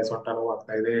ಆಗ್ತಾ ಇದೆ, ಸೊಂಟ ನೋವು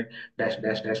ಆಗ್ತಾ ಇದೆ, ಡ್ಯಾಶ್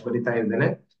ಡ್ಯಾಶ್ ಡ್ಯಾಶ್ ಬರಿತಾ ಇದ್ದೇನೆ.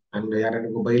 ಅಂಡ್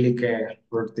ಯಾರಿಗೂ ಬೈಲಿಕ್ಕೆ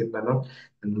ಹೊರಡ್ತೀನಿ ನಾನು.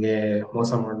 ನನ್ಗೆ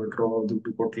ಮೋಸ ಮಾಡ್ಬಿಟ್ರು,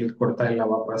 ದುಡ್ಡು ಕೊಡ್ತಾ ಇಲ್ಲ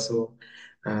ವಾಪಸ್ಸು,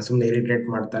 ಸುಮ್ನೆ ಇರಿಟೇಟ್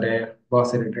ಮಾಡ್ತಾರೆ,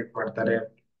 ಬಾಸ್ ಇರಿಟೇಟ್ ಮಾಡ್ತಾರೆ,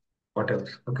 ವಾಟ್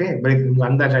ಎವರ್. ಓಕೆ, ಬರೀ ನಿಮ್ಗೆ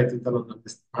ಅಂದಾಜ್ ಆಯ್ತು ಅಂತ ನಾನು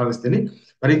ಭಾವಿಸ್ತೀನಿ.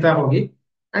 ಬರಿತಾ ಹೋಗಿ.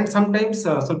 ಅಂಡ್ ಸಮ್ ಟೈಮ್ಸ್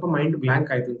ಸ್ವಲ್ಪ ಮೈಂಡ್ ಬ್ಲಾಂಕ್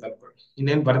ಆಯ್ತು ಅಂತ ಅನ್ಕೊಳ್ಳಿ,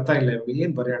 ಇನ್ನೇನ್ ಬರ್ತಾ ಇಲ್ಲ, ಇವಾಗ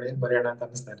ಏನ್ ಬರೆಯೋಣ ಅಂತ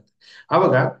ಅನಿಸ್ತಾ ಇರುತ್ತೆ.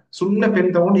 ಅವಾಗ ಸುಮ್ನೆ ಪೆನ್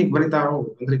ತಗೊಂಡು ಈಗ ಬರಿತಾ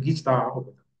ಹೋಗುದು, ಅಂದ್ರೆ ಗೀಚ್ತಾ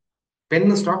ಹೋಗುದು.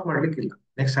 Pen stop ಮಾಡ್ಲಿಕ್ಕಿಲ್ಲ.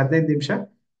 ನೆಕ್ಸ್ಟ್ 15 ನಿಮಿಷ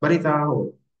ಬರಿತಾ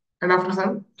ಹೋಗುದು. ಅಂಡ್ ಆಫ್ಟರ್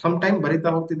ಸಮ್ ಟೈಮ್ ಬರಿತಾ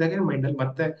ಹೋಗ್ತಿದ್ದಾಗೆ ಮೈಂಡ್ ಅಲ್ಲಿ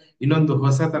ಮತ್ತೆ ಇನ್ನೊಂದು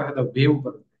ಹೊಸ ತರಹದ ವೇವ್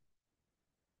ಬರುತ್ತೆ.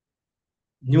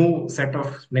 New set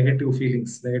of negative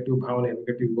feelings, negative ಭಾವನೆ,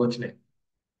 ನೆಗೆಟಿವ್ ಯೋಚನೆ,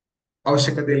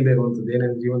 ಅವಶ್ಯಕತೆ ಇಲ್ಲದೆ ಇರುವಂತದ್ದು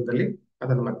ಏನೇನು ಜೀವನದಲ್ಲಿ,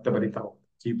 ಅದನ್ನು ಮತ್ತೆ ಬರಿತಾ ಹೋಗಿ.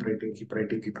 Keep writing, keep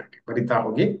writing, keep writing, ಬರಿತಾ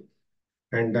ಹೋಗಿ.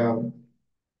 ಅಂಡ್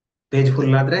ಪೇಜ್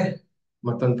ಫುಲ್ ಆದ್ರೆ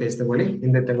ಮತ್ತೊಂದು ಪೇಜ್ ತಗೊಳ್ಳಿ,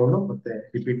 ಹಿಂದೆ ತಗೊಂಡು ಮತ್ತೆ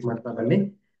ರಿಪೀಟ್ ಮಾಡ್ತಾ ಬನ್ನಿ.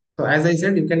 So as I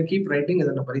said, you can keep writing,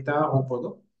 ಅದನ್ನ ಬರಿತಾ ಹೋಗ್ಬೋದು.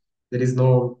 There is no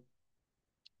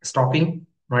stopping,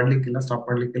 ಮಾಡ್ಲಿಕ್ಕಿಲ್ಲ, stop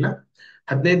ಮಾಡ್ಲಿಕ್ಕಿಲ್ಲ.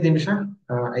 15 ನಿಮಿಷ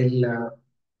ಐ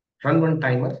ರನ್ ಒನ್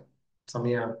ಟೈಮರ್,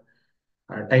 ಸಮಯ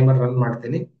ಟೈಮರ್ ರನ್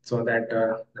ಮಾಡ್ತೀನಿ. ಸೊ ದಟ್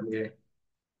ನಮಗೆ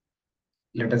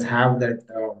let us have that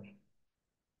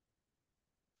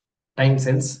time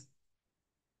sense.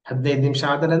 15 ನಿಮಿಷ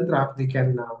ಆದ ನಂತರ we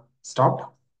can stop.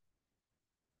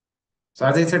 So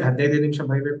as I said, 15 ನಿಮಿಷ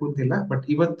ಬರೀಬೇಕು ಅಂತಿಲ್ಲ, ಬಟ್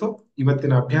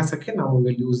ಇವತ್ತಿನ ಅಭ್ಯಾಸಕ್ಕೆ ನಾವು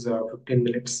will use 15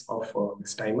 minutes of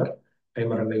this timer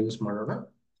ಅನ್ನ ಯೂಸ್ ಮಾಡೋಣ.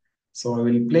 So I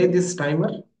will play this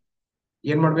timer.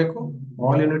 ಏನ್ ಮಾಡ್ಬೇಕು?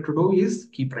 All you need to do is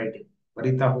keep writing,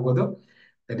 ಬರೀತಾ ಹೋಗೋದು.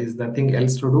 That is nothing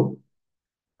else to do.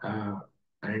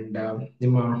 And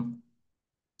ನಿಮ್ಮ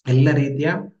ಎಲ್ಲ ರೀತಿಯ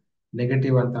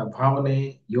ನೆಗೆಟಿವ್ ಅಂತ ಭಾವನೆ,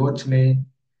 ಯೋಚನೆ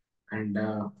and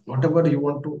what ever you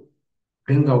want to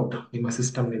bring out ನಿಮ್ಮ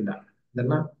ಸಿಸ್ಟಮ್ ನಿಂದ,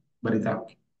 ಅದನ್ನ ಬರಿತಾ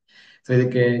ಹೋಗಿ. ಸೊ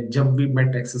ಇದಕ್ಕೆ ಜಂಪ್ ವಿ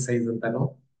ಮೆಟ್ ಎಕ್ಸರ್ಸೈಸ್ ಅಂತಾನು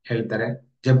ಹೇಳ್ತಾರೆ.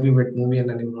 ಜಬ್ ವಿ ಮೆಟ್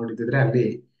ಮೂವಿಯನ್ನ ನೀವು ನೋಡಿದ್ರೆ ಅಲ್ಲಿ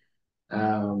ಆ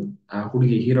ಆ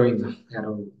ಹುಡುಗಿ ಹೀರೋಯಿನ್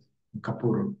ಯಾರು,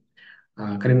 ಕಪೂರ್,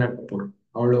 ಕರೀನಾ ಕಪೂರ್,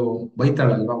 ಅವಳು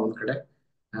ಬೈತಾಳಲ್ವಾ ಒಂದ್ ಕಡೆ,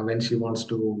 when she wants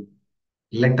to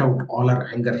let out all are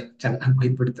anger, ಚೆನ್ನಾಗಿ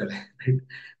ಬೈದ್ಬಿಡ್ತಾಳೆ ರೈಟ್,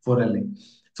 ಫೋನಲ್ಲಿ.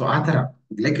 ಸೊ ಆ ತರ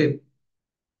ಲೈಕ್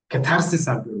ಕೆಥಾರ್ಸಿಸ್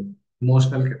ಆಗ್ಬೇಕು,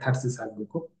 ಇಮೋಷನಲ್ ಕೆಥಾರ್ಸಿಸ್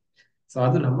ಆಗ್ಬೇಕು. ಸೊ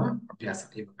ಅದು ನಮ್ಮ ಅಭ್ಯಾಸ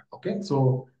ಇವಾಗ. Okay, so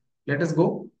let us go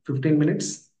 15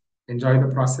 minutes, enjoy the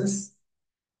process.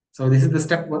 So this is the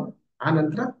step one. ಆ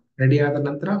ನಂತರ ರೆಡಿ ಆದ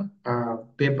ನಂತರ ಆ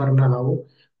ಪೇಪರ್ನ ನಾವು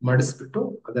ಮಡಿಸ್ಬಿಟ್ಟು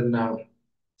ಅದನ್ನ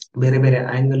ಬೇರೆ ಬೇರೆ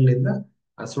ಆಂಗಲ್ ನಿಂದ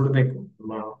ಸುಡಬೇಕು.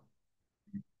 ನಮ್ಮ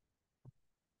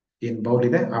ಏನ್ ಬೌಲ್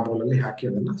ಇದೆ ಆ ಬೌಲ್ ಅಲ್ಲಿ ಹಾಕಿ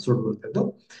ಅದನ್ನ ಸುಡುವಂತದ್ದು.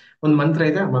 ಒಂದು ಮಂತ್ರ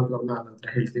ಇದೆ, ಆ ಮಂತ್ರವನ್ನ ಆ ನಂತರ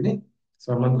ಹೇಳ್ತೀನಿ. ಸೊ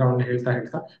ಆ ಮಂತ್ರವನ್ನ ಹೇಳ್ತಾ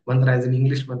ಹೇಳ್ತಾ, ಮಂತ್ರ ಆಸ್ ಇನ್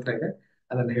ಇಂಗ್ಲಿಷ್ ಮಂತ್ರ ಇದೆ,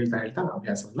 ಅದನ್ನ ಹೇಳ್ತಾ ಹೇಳ್ತಾ ನಾವು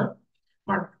ಅಭ್ಯಾಸವನ್ನ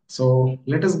ಮಾಡೋಣ. So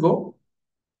let us go,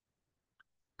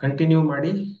 continue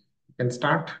ಮಾಡಿ. You can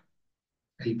start.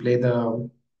 I play the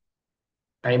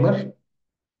timer.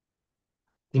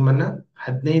 ನಿಮ್ಮನ್ನ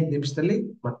 15 ನಿಮಿಷದಲ್ಲಿ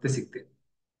ಮತ್ತೆ ಸಿಗ್ತೇನೆ.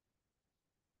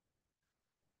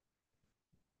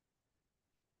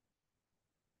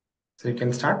 ಸೊ ಯು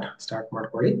ಕ್ಯಾನ್ ಸ್ಟಾರ್ಟ್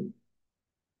ಮಾಡ್ಕೊಳ್ಳಿ.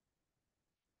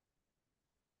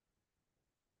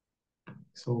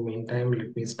 So mean time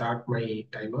let me start ಮೈ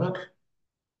ಟೈಮರ್.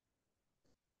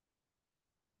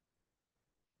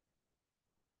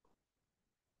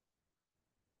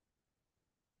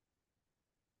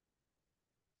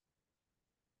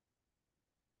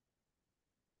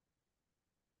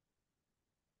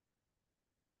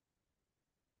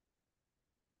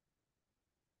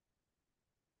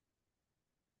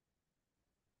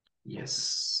 ಎಸ್,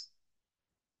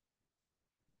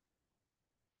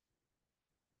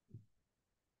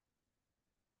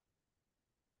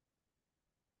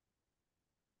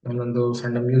 ನಾನೊಂದು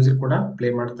ಸಣ್ಣ ಮ್ಯೂಸಿಕ್ ಕೂಡ ಪ್ಲೇ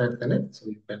ಮಾಡ್ತಾ ಇರ್ತೇನೆ. So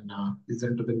you can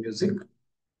listen to the music.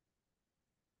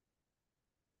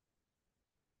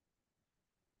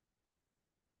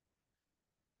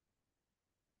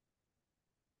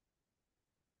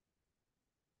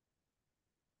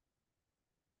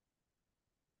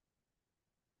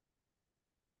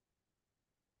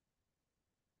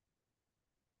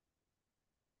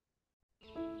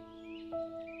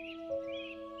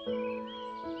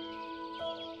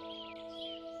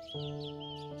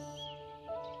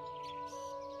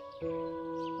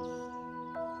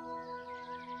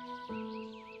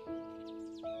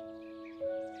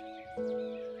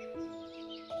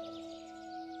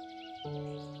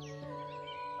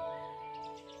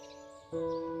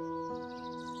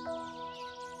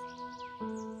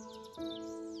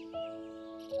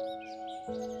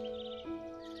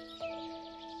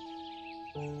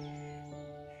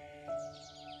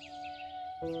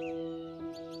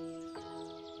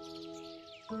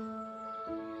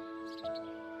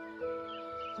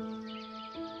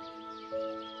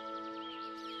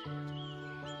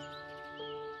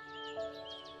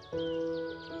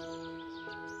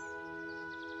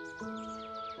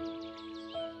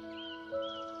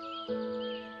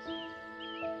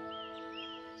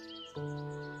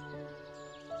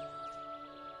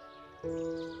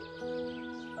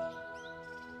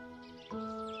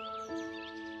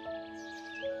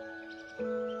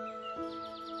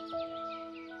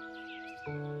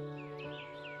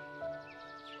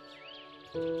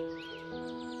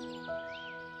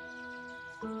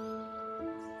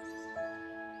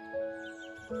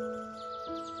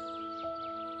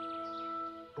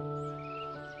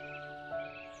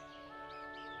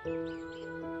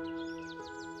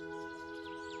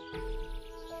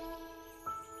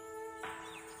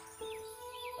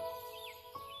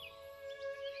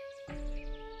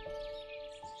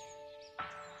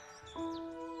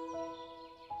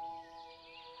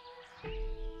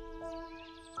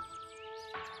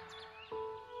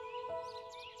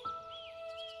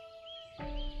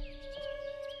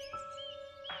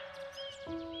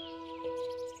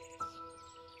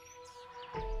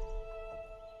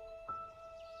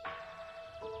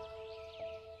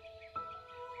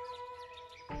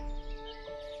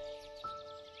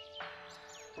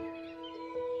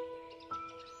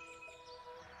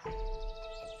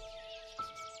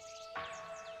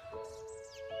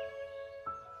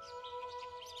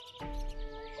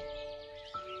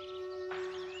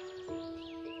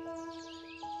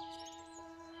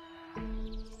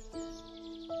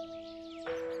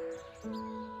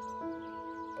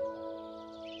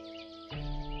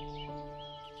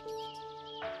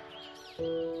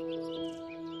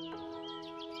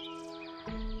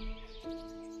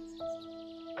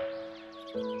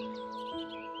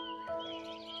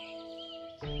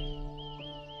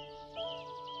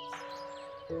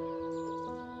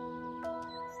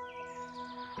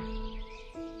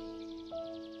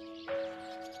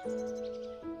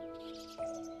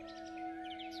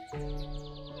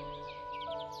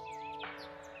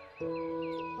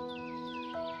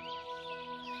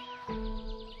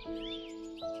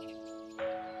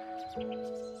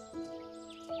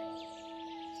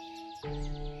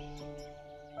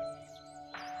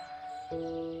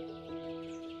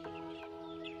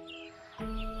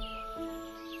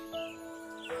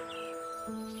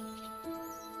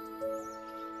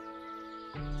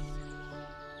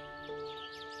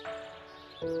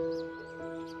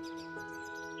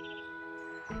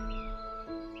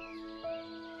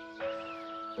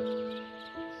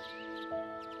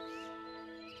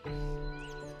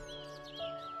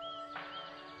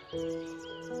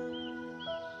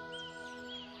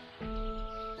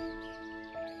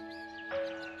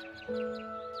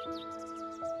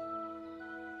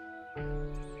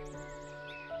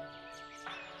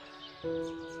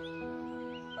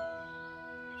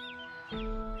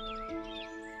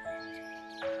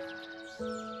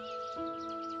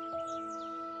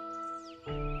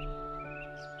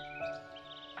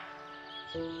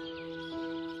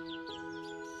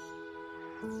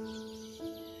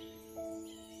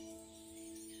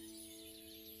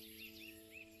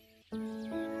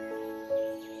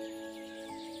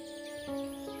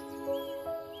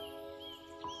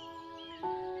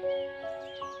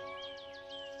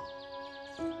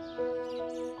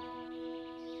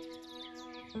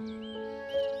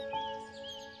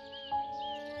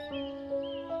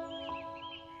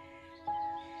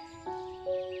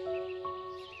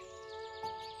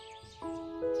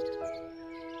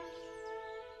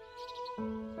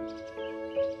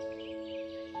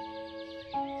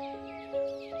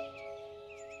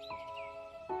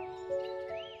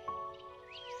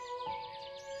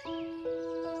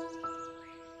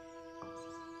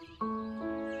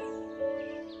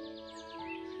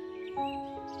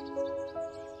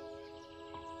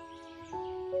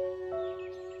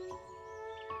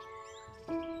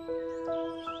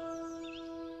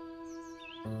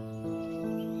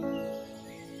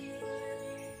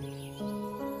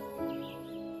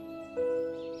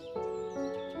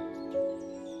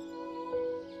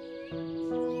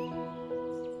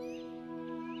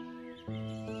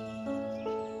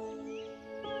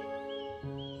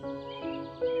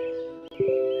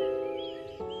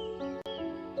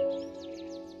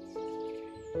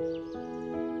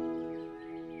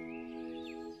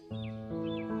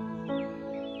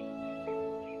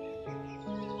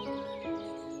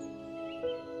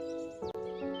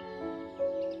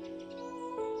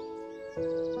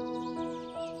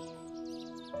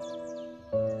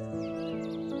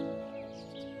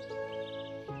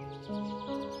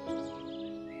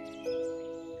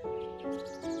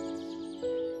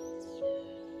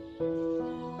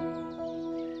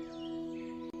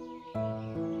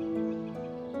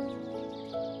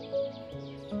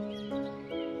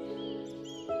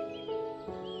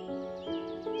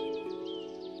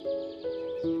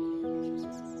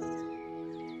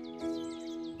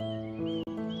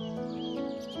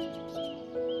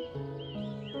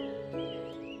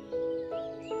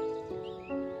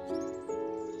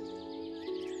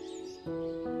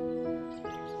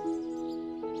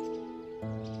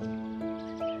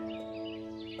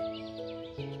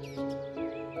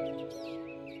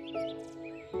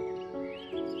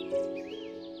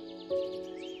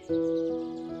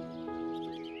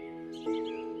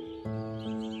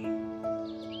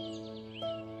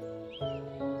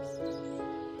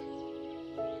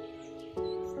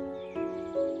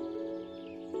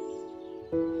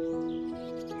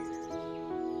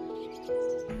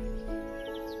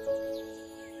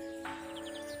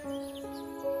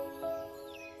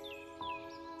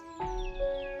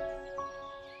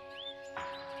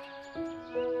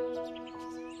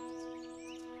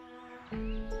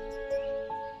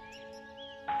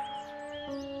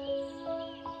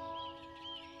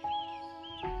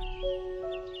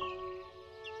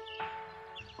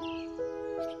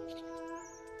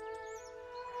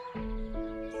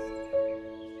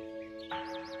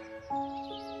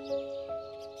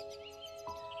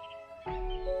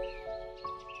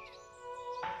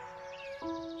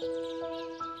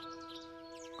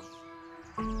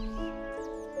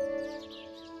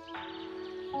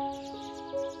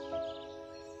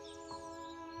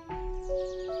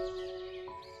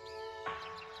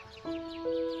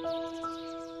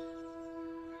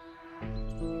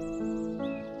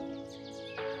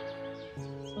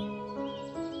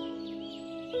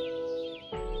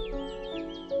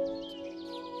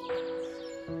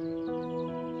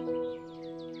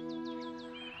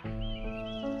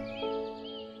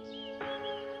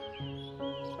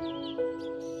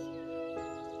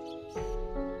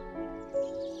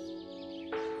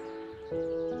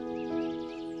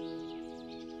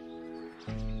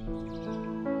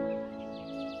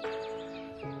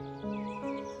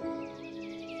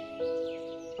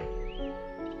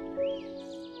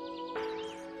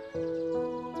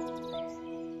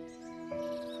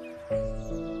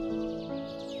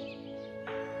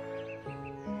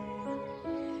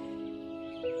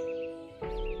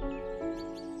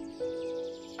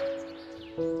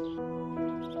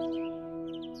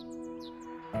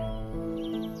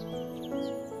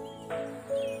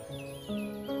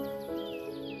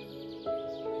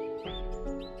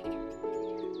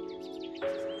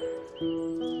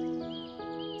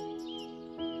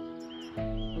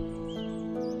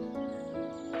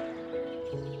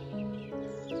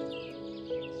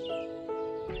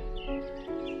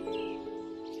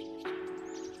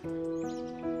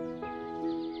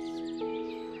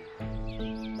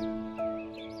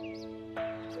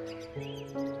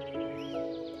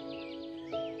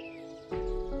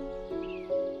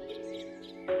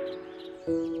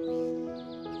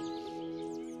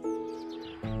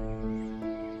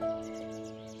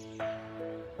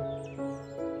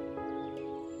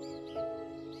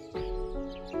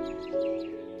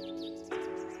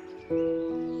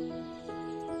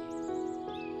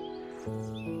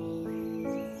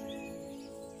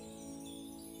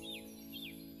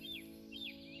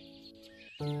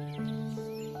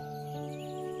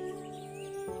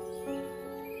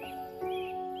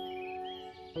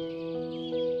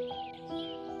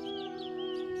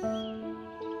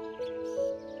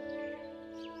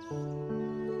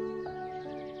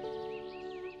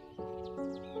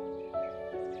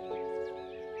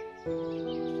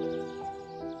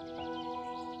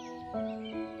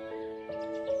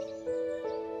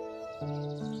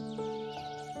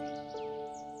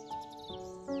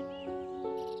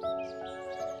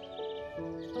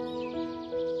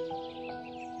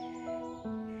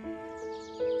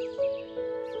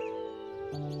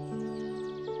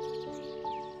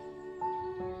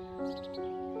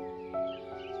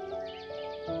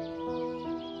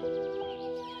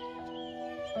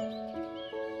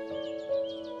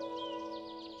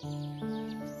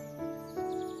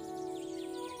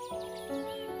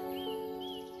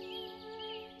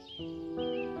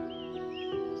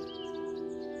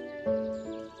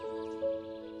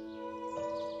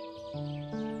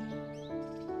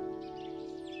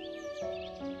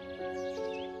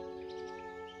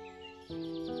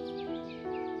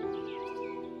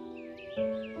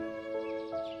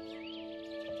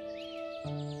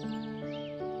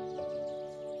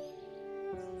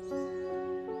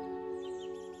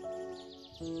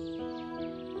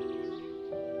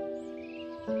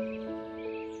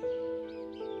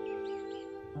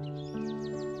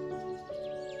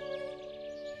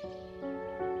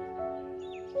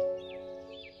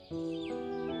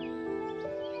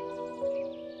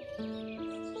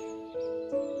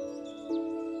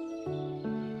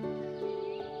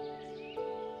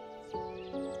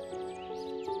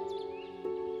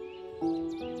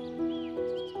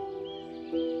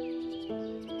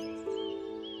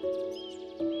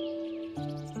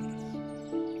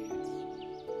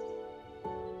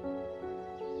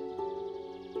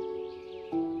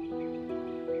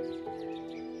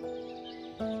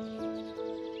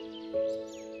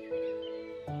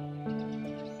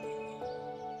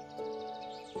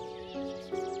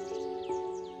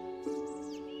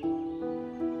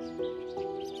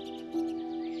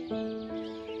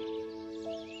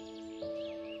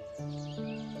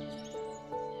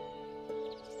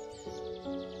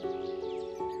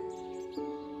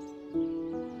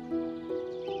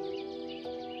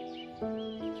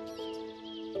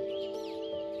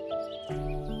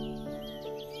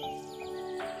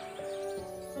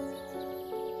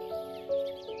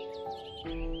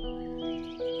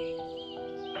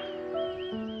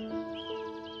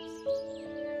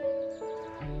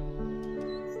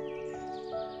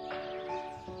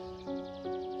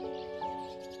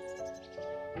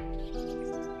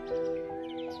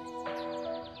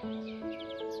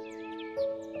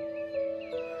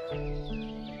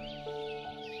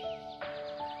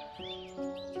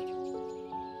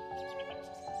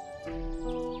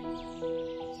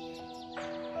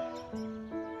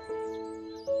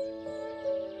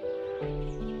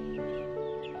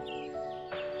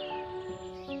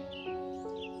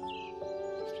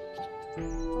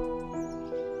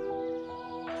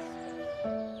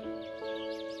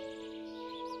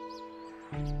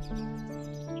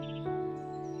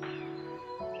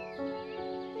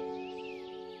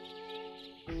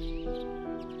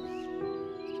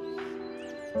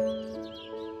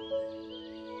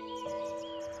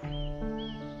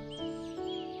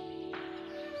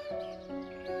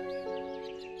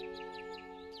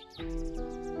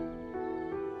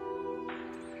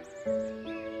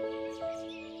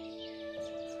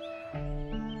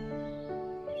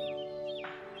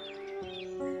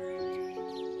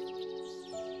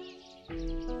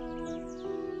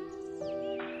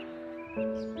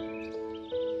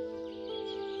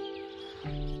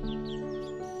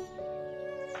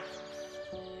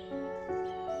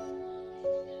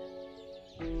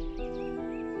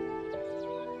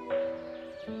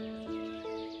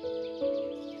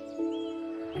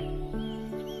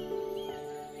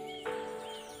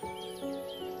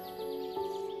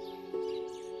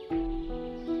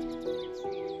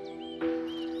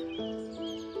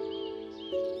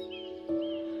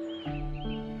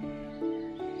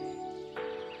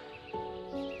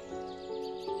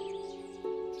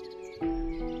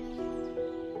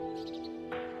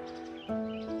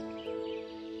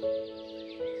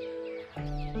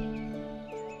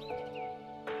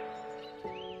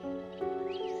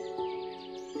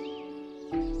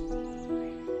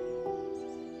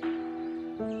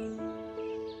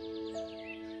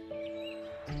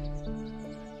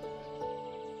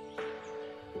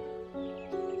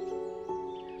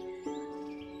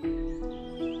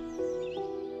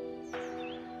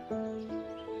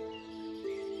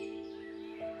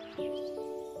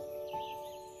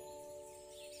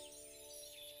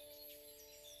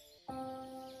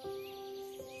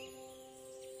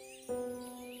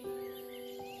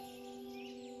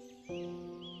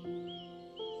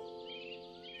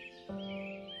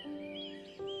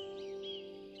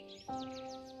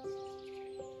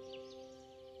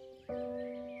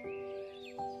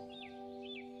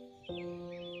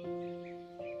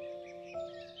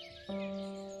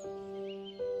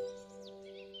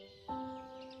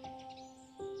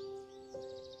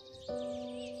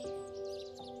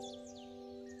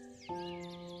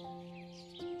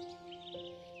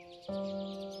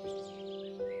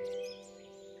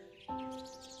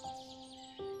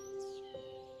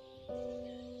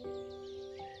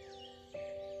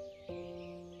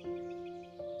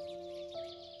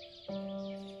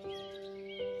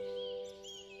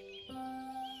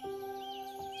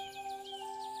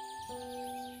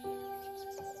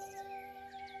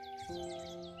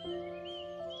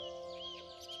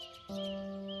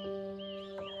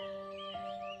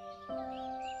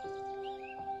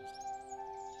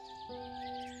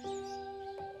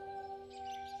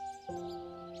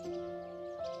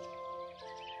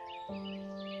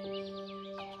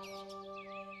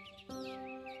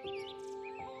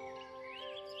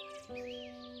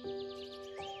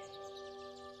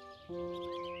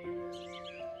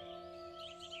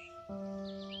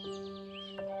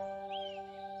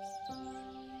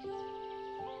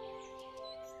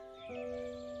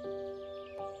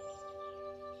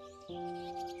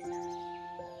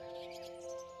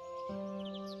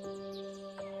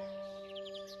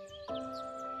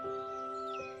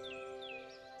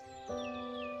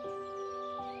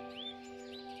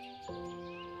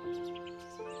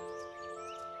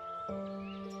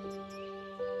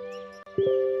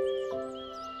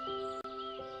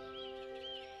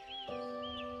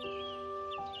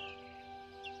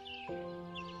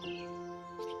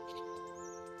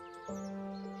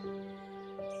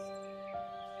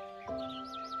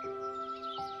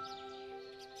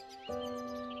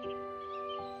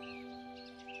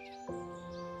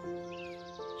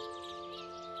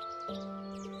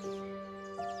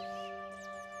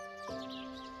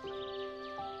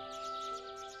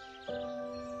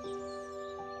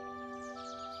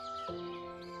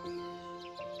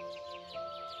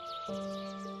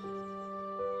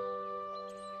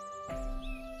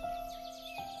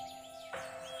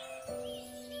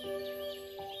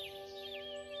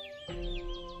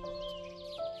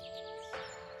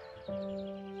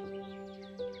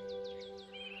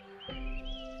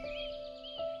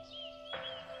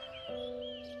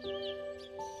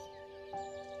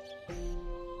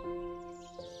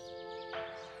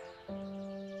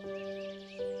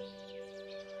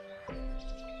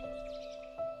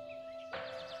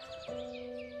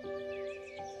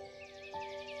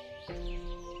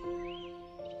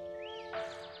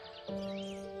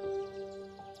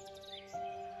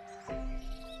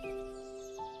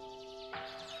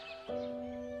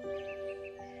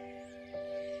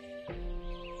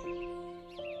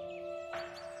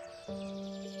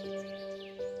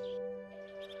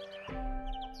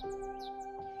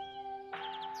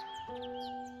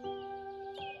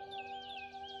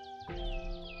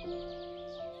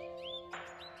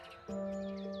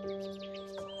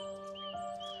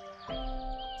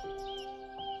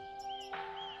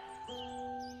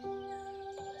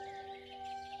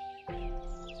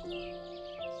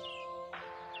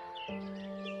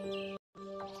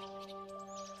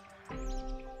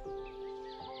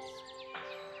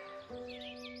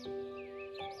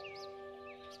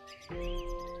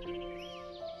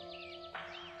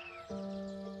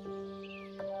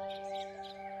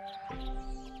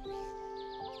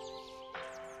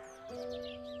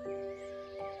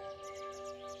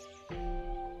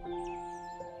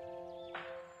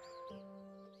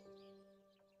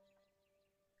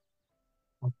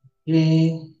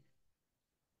 Okay,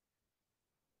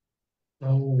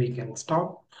 now we can stop.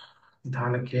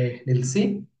 ಧ್ಯಾನಕ್ಕೆ ನಿಲ್ಲಿಸಿ.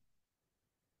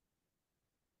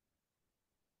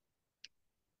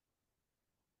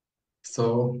 So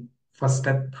first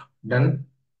step done.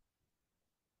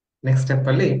 Next step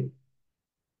ಅಲ್ಲಿ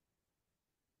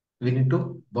we need to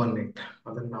burn it.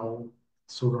 ಅದನ್ನ ನಾವು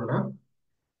ಸುಡೋಣ.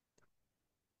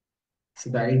 So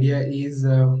the idea is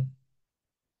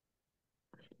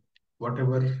what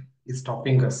ever is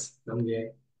stopping us, ನಮ್ಗೆ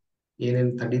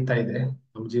ಏನೇನು ತಡೀತಾ ಇದೆ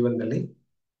ನಮ್ಮ ಜೀವನದಲ್ಲಿ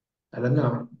ಅದನ್ನ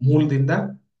ಮೂಲದಿಂದ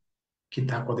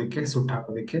ಕಿತ್ತಾಕೋದಿಕ್ಕೆ,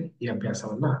 ಸುಟ್ಟಾಕೋದಿಕ್ಕೆ ಈ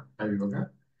ಅಭ್ಯಾಸವನ್ನ ನಾವಿವಾಗ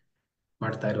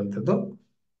ಮಾಡ್ತಾ ಇರುವಂತದ್ದು.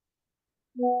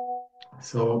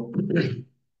 ಸೊ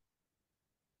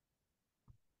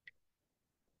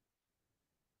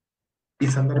ಈ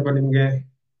ಸಂದರ್ಭ ನಿಮ್ಗೆ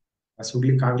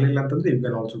ಸುಡ್ಲಿಕ್ಕೆ ಆಗ್ಲಿಲ್ಲ ಅಂತಂದ್ರೆ you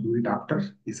can also do it after.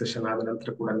 ಈ ಸೆಷನ್ ಆದ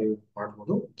ನಂತರ ಕೂಡ ನೀವು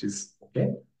ಮಾಡ್ಬೋದು, ವಿಚ್ ಇಸ್ ಓಕೆ.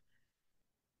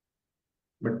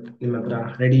 ಬಟ್ ನಿಮ್ಮ ಹತ್ರ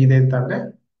ರೆಡಿ ಇದೆ ಅಂತಂದ್ರೆ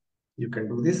you can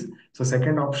do this. So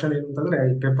second option ಏನಂತಂದ್ರೆ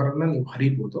ಈ ಪೇಪರ್ ಅನ್ನ ನೀವು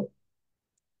ಹರಿಬಹುದು.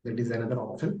 That is another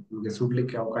option. ನಿಮಗೆ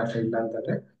ಸುಡ್ಲಿಕ್ಕೆ ಅವಕಾಶ ಇಲ್ಲ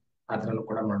ಅಂತಂದ್ರೆ ಅದನ್ನು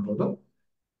ಕೂಡ ಮಾಡ್ಬೋದು.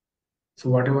 So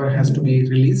what ever has to be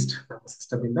released ನಮ್ಮ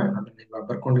ಸಿಸ್ಟಮ್ ಇಂದ ಅದನ್ನ ಇವಾಗ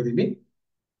ಬರ್ಕೊಂಡಿದೀವಿ.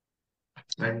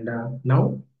 ಅಂಡ್ ನಾವು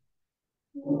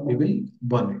we will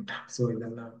burn it. So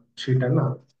ಇದನ್ನ ಶೀಟ್ ಅನ್ನ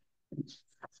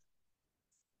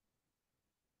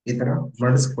ಈ ತರ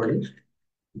ಮಡಿಸ್ಕೊಳ್ಳಿ.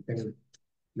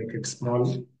 ಮೇಕ್ ಇಟ್ ಸ್ಮಾಲ್,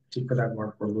 ಚಿಕ್ಕದಾಗಿ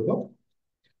ಮಾಡ್ಕೊಳ್ಬೋದು.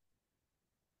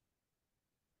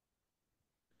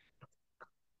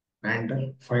 ಅಂಡ್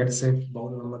ಫೈರ್ ಸೇಫ್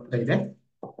ಬೌಲ್ ನಮ್ಮ ಹತ್ರ ಇದೆ.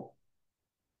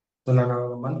 ಸೊ ನಾನು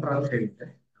ಮಂತ್ರ ಅಂತ ಹೇಳಿದ್ದೆ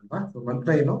ಅಲ್ವಾ? ಸೊ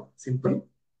ಮಂತ್ರ ಏನು? Simple.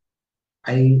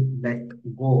 I let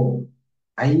go,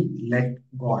 I let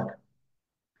god.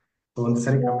 So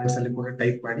ಒಂದ್ಸರಿ ಕಮೆಂಟ್ಸ್ ಅಲ್ಲಿ ಕೂಡ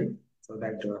ಟೈಪ್ ಮಾಡಿ, ಸೊ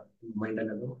ದಟ್ ಮೈಂಡ್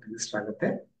ಅಲ್ಲಿ ಅದು ರಿಜಿಸ್ಟರ್ ಆಗುತ್ತೆ,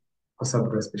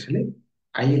 ಹೊಸಬ್ರು especially.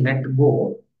 I let go,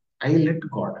 I let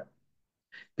god.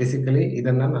 Basically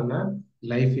ಇದನ್ನ ನನ್ನ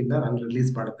ಲೈಫ್ ಇಂದ ನಾನು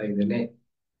ರಿಲೀಸ್ ಮಾಡ್ತಾ ಇದ್ದೇನೆ.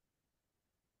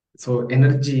 So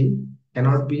energy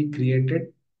cannot be created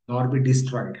ನಾರ್ ಬಿ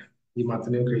ಡಿಸ್ಟ್ರಾಯ್ಡ್. ಈ ಮಾತು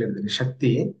ನೀವು ಕೇಳಿದ್ರಿ.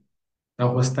 ಶಕ್ತಿ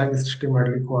ನಾವು ಹೊಸದಾಗಿ ಸೃಷ್ಟಿ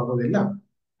ಮಾಡ್ಲಿಕ್ಕೂ ಆಗೋದಿಲ್ಲ,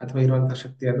 ಅಥವಾ ಇರುವಂತಹ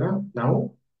ಶಕ್ತಿಯನ್ನ ನಾವು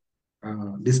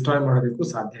ಡಿಸ್ಟ್ರಾಯ್ ಮಾಡೋದಕ್ಕೂ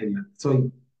ಸಾಧ್ಯ ಇಲ್ಲ. ಸೊ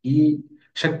ಈ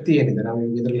ಶಕ್ತಿ ಏನಿದೆ, ನಾವು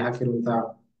ಇದರಲ್ಲಿ ಹಾಕಿರುವಂತಹ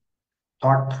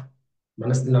ಥಾಟ್,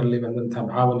 ಮನಸ್ಸಿನಲ್ಲಿ ಬಂದಂತಹ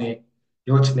ಭಾವನೆ,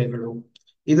 ಯೋಚನೆಗಳು,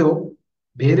 ಇದು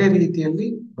ಬೇರೆ ರೀತಿಯಲ್ಲಿ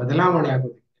ಬದಲಾವಣೆ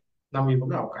ಆಗೋದಕ್ಕೆ ನಾವು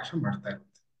ಇವಾಗ ಅವಕಾಶ ಮಾಡ್ತಾ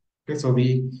ಇರುತ್ತೆ. So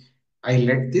I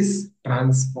let this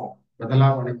transform,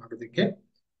 ಬದಲಾವಣೆ ಮಾಡೋದಕ್ಕೆ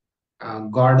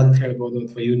ಗಾಡ್ ಅಂತ ಹೇಳ್ಬೋದು,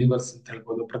 ಅಥವಾ ಯೂನಿವರ್ಸ್ ಅಂತ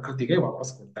ಹೇಳ್ಬೋದು, ಪ್ರಕೃತಿಗೆ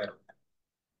ವಾಪಸ್ ಕೊಡ್ತಾ ಇರುತ್ತೆ.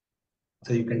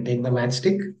 So you can take the match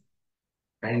stick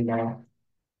and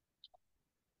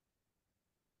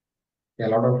a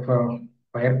lot of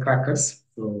firecrackers.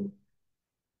 So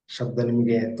ಶಬ್ದ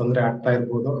ನಿಮಗೆ ತೊಂದರೆ ಆಗ್ತಾ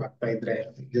ಇರ್ಬೋದು, ಆಗ್ತಾ ಇದ್ರೆ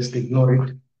ಜಸ್ಟ್ ಇಗ್ನೋರ್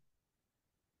ಇಟ್.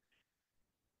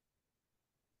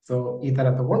 ಸೊ ಈ ತರ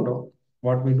ತಗೊಂಡು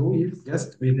what we do is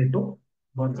just we need to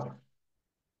burn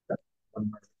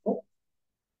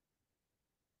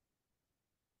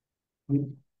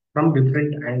from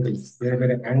different angles. ಬೇರೆ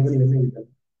ಬೇರೆ ಆಂಗಲ್ ನಿಂದ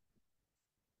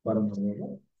ಬರ್ನ್ ಮಾಡ್ಬೋದು.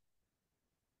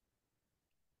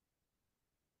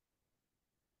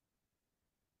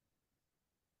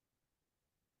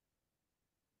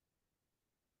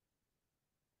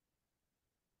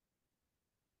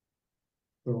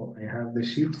 So I have the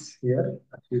sheets here.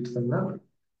 Sheets ಅನ್ನ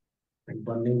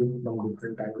burning with from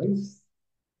different angles.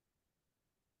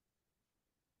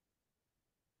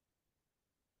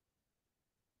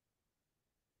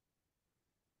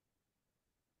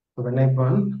 So when I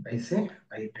burn, I say,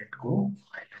 I let go,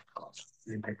 I let go,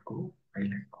 I let go, I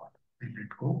let go, I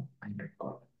let go, I let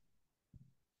go.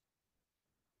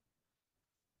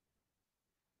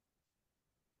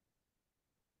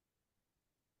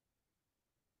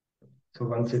 So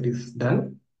once it is done,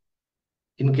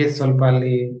 in case ಸ್ವಲ್ಪ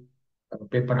ಅಲ್ಲಿ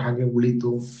paper ಹಾಗೆ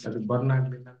ಉಳಿತು, ಅದು burn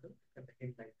ಆಗ್ಲಿಲ್ಲ ಅಂದ್ರೆ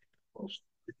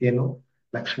ಏನು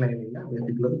ಲಕ್ಷಣ ಏನಿಲ್ಲ,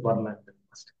 ಬೇಸಿಕಲಿ ಬರ್ನ್ ಆಗ್ಬೇಕು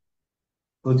ಅಷ್ಟೇ.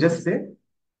 So just say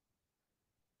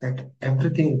that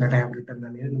everything that I have written,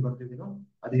 ನಾನು ಏನು ಬರ್ತಿದ್ದೀನೋ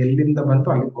ಅದು ಎಲ್ಲಿಂದ ಬಂತು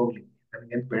ಅಲ್ಲಿಗೆ ಹೋಗ್ಲಿ,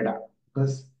 ನನಗೇನು ಬೇಡ.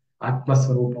 ಬಿಕಾಸ್ ಆತ್ಮ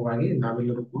ಸ್ವರೂಪವಾಗಿ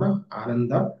ನಾವೆಲ್ಲರೂ ಕೂಡ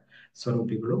ಆನಂದ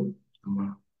ಸ್ವರೂಪಿಗಳು. ನಮ್ಮ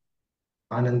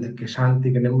ಆನಂದಕ್ಕೆ,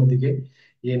 ಶಾಂತಿಗೆ, ನೆಮ್ಮದಿಗೆ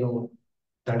ಏನು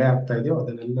ತಡೆ ಆಗ್ತಾ ಇದೆಯೋ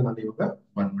ಅದನ್ನೆಲ್ಲ ನಾನು ಇವಾಗ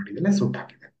ಬಂದ್ ಮಾಡಿದ್ದೇನೆ, ಸುಟ್ಟು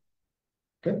ಹಾಕಿದ್ದೇನೆ.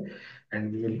 Okay, and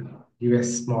we will give A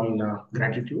small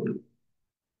gratitude.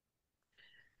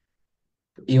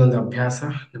 ಈ ಒಂದು ಅಭ್ಯಾಸ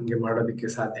ನಮ್ಗೆ ಮಾಡೋದಕ್ಕೆ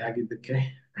ಸಾಧ್ಯ ಆಗಿದ್ದಕ್ಕೆ,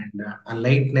 ಅಂಡ್ ಆ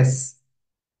ಲೈಟ್ನೆಸ್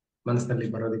ಮನಸ್ಸಿನಲ್ಲಿ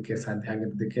ಬರೋದಕ್ಕೆ ಸಾಧ್ಯ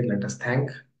ಆಗಿದ್ದಕ್ಕೆ, ಲೆಟ್ ಅಸ್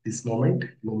ಥ್ಯಾಂಕ್ ದಿಸ್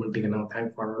ಮೂಮೆಂಟ್ಗೆ ನಾವು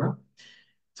ಥ್ಯಾಂಕ್ ಮಾಡೋಣ.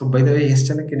 ಸೊ ಬೈ ದ ವೇ, ಎಷ್ಟು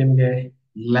ಜನಕ್ಕೆ ನಿಮ್ಗೆ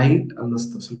ಲೈಟ್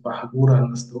ಅನ್ನಿಸ್ತು, ಸ್ವಲ್ಪ ಹಗೂರ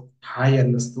ಅನ್ನಿಸ್ತು, ಹಾಯ್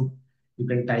ಅನ್ನಿಸ್ತು? You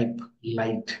can type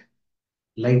light,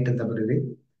 light ಅಂತ ಬರೀರಿ.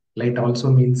 ಲೈಟ್ ಆಲ್ಸೋ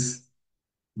ಮೀನ್ಸ್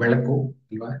ಬೆಳಕು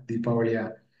ಅಲ್ವಾ? ದೀಪಾವಳಿಯ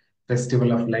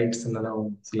ಫೆಸ್ಟಿವಲ್ ಆಫ್ ಲೈಟ್ಸ್ ಅನ್ನ ನಾವು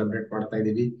ಸೆಲೆಬ್ರೇಟ್ ಮಾಡ್ತಾ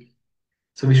ಇದ್ದೀವಿ.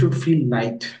 So we should feel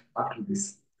light after this.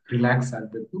 Relax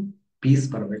ಆಗಬೇಕು, ಪೀಸ್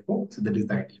ಬರಬೇಕು. So that is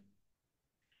the idea.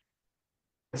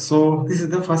 So this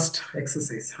is the first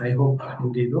exercise. I hope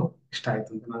ನಿಮ್ಗೆ ಇದು ಇಷ್ಟ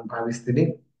ಆಯ್ತು ಅಂತ ನಾನು ಭಾವಿಸ್ತೀನಿ.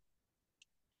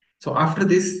 ಸೊ ಆಫ್ಟರ್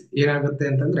ದಿಸ್ ಏನಾಗುತ್ತೆ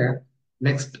ಅಂತಂದ್ರೆ,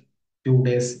 ನೆಕ್ಸ್ಟ್ ಫ್ಯೂ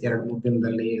ಡೇಸ್, 2-3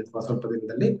 ದಿನದಲ್ಲಿ ಅಥವಾ ಸ್ವಲ್ಪ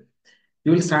ದಿನದಲ್ಲಿ, you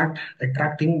will start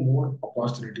attracting more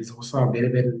opportunities. ಹೊಸ ಬೇರೆ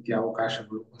ಬೇರೆ ರೀತಿಯ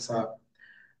ಅವಕಾಶಗಳು,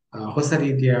 ಹೊಸ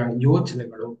ರೀತಿಯ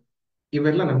ಯೋಚನೆಗಳು,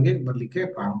 ಇವೆಲ್ಲ ನಮ್ಗೆ ಬರ್ಲಿಕ್ಕೆ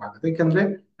ಪ್ರಾರಂಭ ಆಗುತ್ತೆ. ಯಾಕಂದ್ರೆ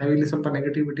ನಾವಿಲ್ಲಿ ಸ್ವಲ್ಪ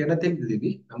ನೆಗೆಟಿವಿಟಿಯನ್ನ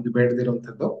ತೆಗೆದಿದ್ದೀವಿ, ನಮ್ದು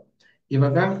ಬೇಡದಿರುವಂತದ್ದು.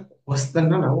 ಇವಾಗ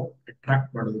ಹೊಸದನ್ನ ನಾವು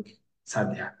ಅಟ್ರಾಕ್ಟ್ ಮಾಡೋದಕ್ಕೆ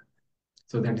ಸಾಧ್ಯ ಆಗುತ್ತೆ.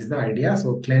 So that is the idea. So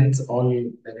cleanse all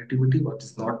negativity what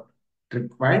is not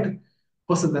required.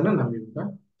 ಹೊಸದನ್ನ ನಾವು ಇವಾಗ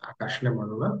ಆಕರ್ಷಣೆ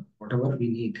ಮಾಡೋಣ. What ever we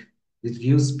need which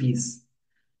gives piece,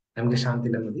 ನಮ್ಗೆ ಶಾಂತಿ,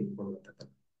 ನೆಮ್ಮದಿ ಕೊಡುವಂಥದ್ದು.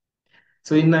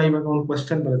 ಸೊ ಇನ್ನ ಇವಾಗ ಒಂದು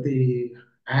ಕ್ವಶನ್ ಬರುತ್ತೆ, ಈ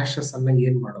ಆಶಸ್ ಅನ್ನ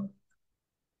ಏನ್ ಮಾಡೋದು?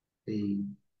 ಈ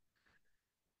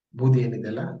ಬೂದಿ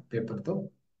ಏನಿದೆಲ್ಲ ಪೇಪರ್ದು.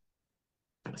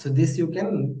 So this you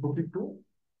can put it to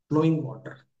flowing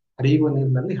water, ಹರಿಯುವ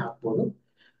ನೀರಿನಲ್ಲಿ ಹಾಕ್ಬೋದು.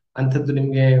 ಅಂಥದ್ದು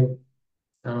ನಿಮ್ಗೆ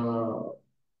ಆ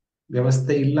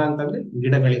ವ್ಯವಸ್ಥೆ ಇಲ್ಲ ಅಂತಂದ್ರೆ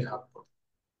ಗಿಡಗಳಿಗೆ ಹಾಕ್ಬೋದು,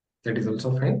 ದಟ್ ಈಸ್ ಆಲ್ಸೋ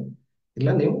ಫೈನ್. ಇಲ್ಲ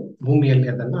ನೀವು ಭೂಮಿಯಲ್ಲಿ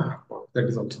ಅದನ್ನ ಹಾಕ್ಬೋದು, that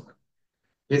is also fine.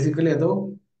 Basically ಅದು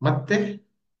ಮತ್ತೆ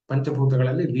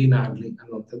ಪಂಚಭೂತಗಳಲ್ಲಿ ಲೀನ ಆಗ್ಲಿ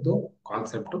ಅನ್ನುವಂಥದ್ದು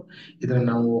ಕಾನ್ಸೆಪ್ಟ್. ಇದನ್ನ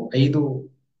ನಾವು 5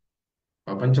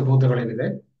 ಪಂಚಭೂತಗಳೇನಿದೆ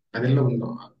ಅದೆಲ್ಲ ಒಂದು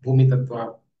ಭೂಮಿ ತತ್ವ,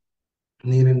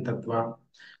 ನೀರಿನ ತತ್ವ,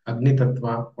 ಅಗ್ನಿ ತತ್ವ,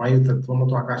 ವಾಯು ತತ್ವ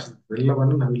ಮತ್ತು ಆಕಾಶ ತತ್ವ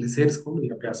ಎಲ್ಲವನ್ನು ನಾವಿಲ್ಲಿ ಸೇರಿಸ್ಕೊಂಡು ಈ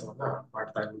ಅಭ್ಯಾಸವನ್ನ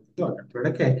ಮಾಡ್ತಾ ಇರುವಂತದ್ದು. ಆಗತ್ತೆ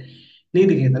ಬೆಳಗ್ಗೆ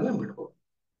ನೀರಿಗೆ ಇದನ್ನ ಬಿಡ್ಬೋದು.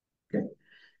 ಓಕೆ,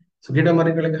 ಸೊ ಗಿಡ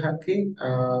ಮರಗಳಿಗೆ ಹಾಕಿ,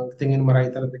 ತೆಂಗಿನ ಮರ ಈ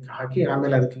ತರದಕ್ಕೆ ಹಾಕಿ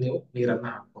ಆಮೇಲೆ ಅದಕ್ಕೆ ನೀವು ನೀರನ್ನ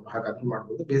ಹಾಕ್ಬೋದು. ಹಾಗಾದ್ರೂ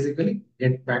ಮಾಡ್ಬೋದು. Basically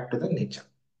get back to the nature.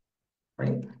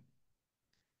 Right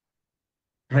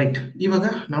right ಇವಾಗ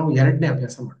ನಾವು ಎರಡನೇ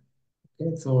ಅಭ್ಯಾಸ ಮಾಡ್ತೀವಿ.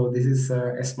 So this is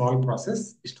A small process,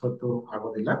 ಇಷ್ಟು ಹೊತ್ತು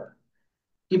ಆಗೋದಿಲ್ಲ.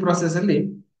 ಈ ಪ್ರಾಸೆಸ್ ಅಲ್ಲಿ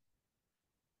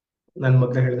ನನ್ನ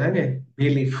ಮೊದಲೇ ಹೇಳಿದ ಹಾಗೆ ಬೇ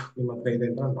ಲೀಫ್ ನಿಮ್ಮ ಹತ್ರ ಇದೆ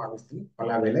ಅಂತ ನಾನು ಭಾವಿಸ್ತೀನಿ.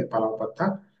 ಪಲಾವ್ ಎಲೆ, ಪಲಾವ್ ಪತ್ತ,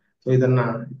 ಸೊ ಇದನ್ನ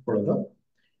ಇಟ್ಕೊಳ್ಳೋದು.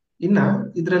 ಇನ್ನ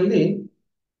ಇದರಲ್ಲಿ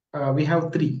ವಿ ಹ್ಯಾವ್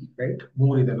ತ್ರೀ, ರೈಟ್,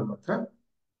 ಮೂರಿದೆ ನಮ್ಮ ಹತ್ರ.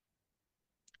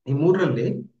 ಈ ಮೂರರಲ್ಲಿ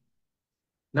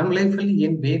ನಮ್ಮ ಲೈಫಲ್ಲಿ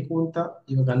ಏನ್ ಬೇಕು ಅಂತ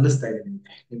ಇವಾಗ ಅನ್ನಿಸ್ತಾ ಇದೆ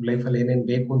ನಿಮ್ಗೆ, ನಿಮ್ ಲೈಫಲ್ಲಿ ಏನೇನ್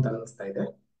ಬೇಕು ಅಂತ ಅನ್ನಿಸ್ತಾ ಇದೆ,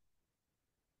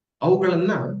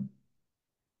 ಅವುಗಳನ್ನ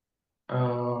ಆ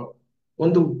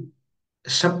ಒಂದು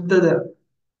ಶಬ್ದದ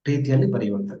ರೀತಿಯಲ್ಲಿ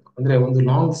ಬರೆಯುವಂಥದ್ದು. ಅಂದ್ರೆ ಒಂದು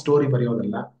long story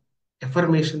ಬರೆಯೋದಲ್ಲ,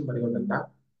 ಎಫರ್ಮೇಶನ್ ಬರೆಯೋದಲ್ಲ.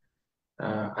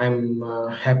 I am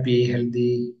happy,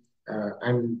 healthy, I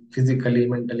am physically,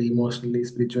 mentally, emotionally,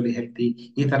 spiritually healthy,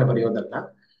 ಈ ತರ ಬರೆಯೋದಲ್ಲ.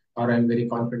 R I am very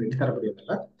confident, ಈ ತರ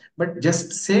ಬರೆಯೋದಲ್ಲ. But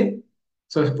just say,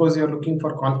 so suppose you are looking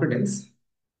for confidence,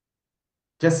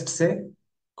 just say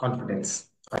confidence.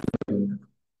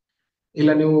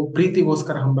 ಇಲ್ಲ ನೀವು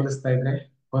ಪ್ರೀತಿಗೋಸ್ಕರ ಹಂಬಲಿಸ್ತಾ ಇದ್ರೆ,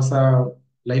 ಹೊಸ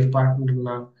life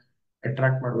ಪಾರ್ಟ್ನರ್ನ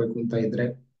attract ಮಾಡ್ಬೇಕು ಅಂತ ಇದ್ರೆ,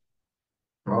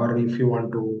 R if you want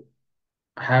to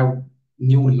have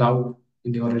new love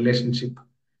in your relationship,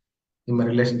 ನಿಮ್ಮ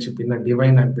ರಿಲೇಶನ್ಶಿಪ್ ಇನ್ನ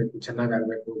ಡಿವೈನ್ ಆಗ್ಬೇಕು,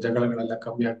 ಚೆನ್ನಾಗಾಗ್ಬೇಕು, ಜಗಳಗಳೆಲ್ಲ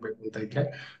ಕಮ್ಮಿ ಆಗ್ಬೇಕು ಅಂತ ಇದ್ರೆ,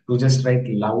 ಯು ಜಸ್ಟ್ ರೈಟ್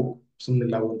ಲವ್, ಸುಮ್ಮನೆ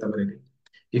ಲವ್ ಅಂತ ಬರೀರಿ.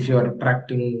 If you are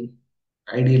attracting,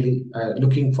 ideally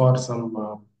looking for some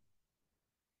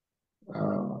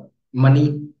money,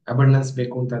 abundance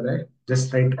ಬೇಕು ಅಂತಂದ್ರೆ ಜಸ್ಟ್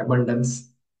ರೈಟ್ ಅಬಂಡೆನ್ಸ್,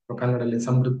 ಕನ್ನಡದಲ್ಲಿ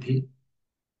ಸಮೃದ್ಧಿ,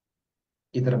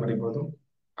 ಈ ತರ ಬರೀಬಹುದು.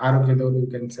 ಆರೋಗ್ಯದವರು you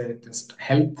can say just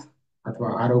health ಅಥವಾ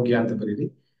ಆರೋಗ್ಯ ಅಂತ ಬರೀರಿ.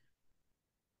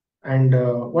 And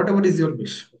what ever is your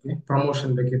wish. Okay,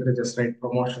 promotion ಬೇಕಿದ್ರೆ just right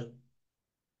promotion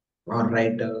are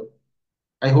right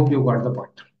I hope you got the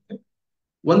point.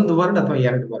 ಒಂದು ವರ್ಡ್ ಅಥವಾ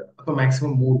ಎರಡು ವರ್ಡ್ ಅಥವಾ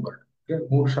ಮ್ಯಾಕ್ಸಿಮಮ್ ಮೂರು ವರ್ಡ್,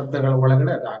 ಮೂರು ಶಬ್ದಗಳ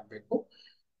ಒಳಗಡೆ ಅದು ಆಗ್ಬೇಕು.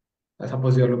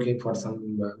 Suppose you are looking for some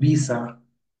visa,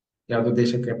 ಯಾವ್ದೋ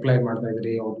ದೇಶಕ್ಕೆ ಅಪ್ಲೈ ಮಾಡ್ತಾ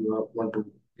ಇದ್ರಿ, ಅವ್ರು you want to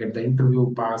get the interview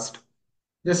past,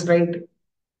 just right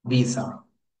visa,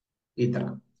 ಈ ತರ.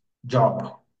 ಜಾಬ್,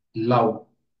 ಲವ್,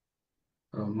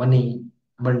 ಮನಿ,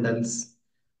 ಅಬಂಡನ್ಸ್,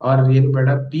 ಅವ್ರ ಏನು ಬೇಡ,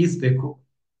 ಪೀಸ್ ಬೇಕು,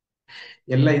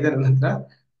 ಎಲ್ಲ ಇದೆ ನನ್ನ ಹತ್ರ.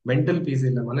 ಮೆಂಟಲ್ ಪೀಸ್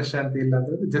ಇಲ್ಲ, ಮನಃಶಾಂತಿ ಇಲ್ಲ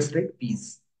ಅಂದ್ರೆ just right piece,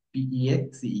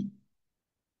 PEACE.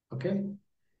 Okay,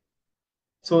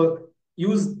 so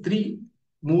use three,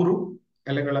 ಮೂರು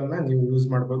ಎಲೆಗಳನ್ನ ನೀವು ಯೂಸ್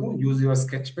ಮಾಡ್ಬೋದು. ಯೂಸ್ ಯುವರ್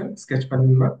ಸ್ಕೆಚ್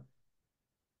ಪೆನ್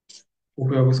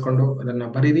ಉಪಯೋಗಿಸ್ಕೊಂಡು ಅದನ್ನ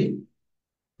ಬರೀರಿ.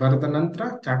 ಬರೆದ ನಂತರ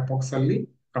ಚಾಟ್ ಬಾಕ್ಸ್ ಅಲ್ಲಿ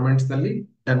ಕಮೆಂಟ್ಸ್ ನಲ್ಲಿ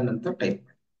ಡನ್ ಅಂತ ಟೈಪ್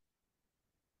ಮಾಡಿ.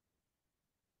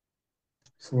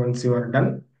 So once you are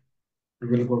done, we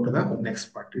will go to the next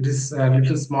part. It is a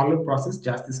little smaller process,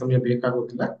 ಜಾಸ್ತಿ ಸಮಯ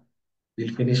ಬೇಕಾಗೋದಿಲ್ಲ.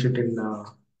 We'll finish it in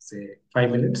say 5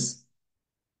 minutes.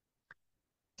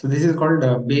 So this is called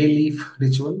bay leaf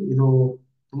ritual. ಇದು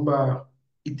ತುಂಬಾ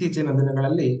ಇತ್ತೀಚಿನ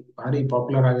ದಿನಗಳಲ್ಲಿ ಭಾರಿ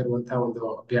popular ಆಗಿರುವಂತಹ ಒಂದು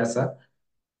ಅಭ್ಯಾಸ.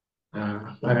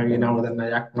 ಹಾಗಾಗಿ ನಾವು ಅದನ್ನ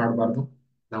ಯಾಕೆ ಮಾಡಬಾರ್ದು,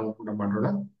 ನಾವು ಕೂಡ ಮಾಡೋಣ.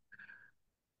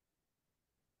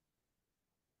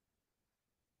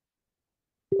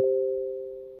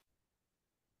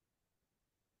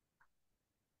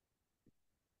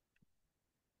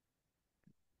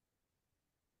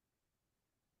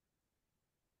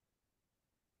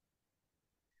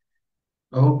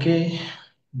 Okay,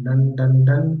 done done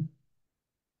done.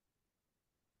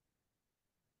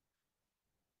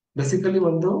 Basically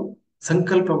ಒಂದು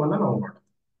ಸಂಕಲ್ಪವನ್ನ ನಾವು ಮಾಡೋದು.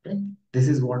 This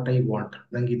is what I want,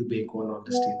 ನಂಗೆ ಇದು ಬೇಕು ಅನ್ನೋ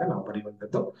ದೃಷ್ಟಿಯಿಂದ ನಾವು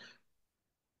ಬರೆಯುವಂಥದ್ದು.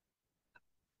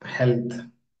 ಹೆಲ್ತ್,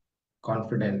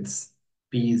 ಕಾನ್ಫಿಡೆನ್ಸ್,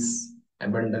 ಪೀಸ್,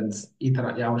 ಅಬಂಡೆನ್ಸ್, ಈ ತರ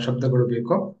ಯಾವ ಶಬ್ದಗಳು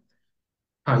ಬೇಕೋ.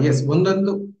 ಎಸ್,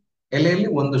 ಒಂದೊಂದು ಎಲೆಯಲ್ಲಿ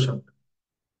ಒಂದು ಶಬ್ದ,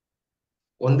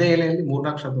 ಒಂದೇ ಎಲೆಯಲ್ಲಿ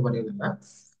ಮೂರ್ನಾಲ್ಕು ಶಬ್ದ ಬರೆಯೋದಿಲ್ಲ.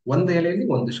 ಒಂದು ಎಲೆಯಲ್ಲಿ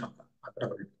ಒಂದು ಶಬ್ದ ಮಾತ್ರ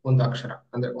ಬರೆಯೋದು, ಒಂದು ಅಕ್ಷರ,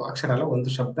 ಅಂದ್ರೆ ಅಕ್ಷರ ಅಲ್ಲ, ಒಂದು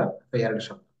ಶಬ್ದ ಅಥವಾ ಎರಡು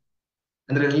ಶಬ್ದ,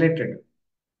 ಅಂದ್ರೆ ರಿಲೇಟೆಡ್.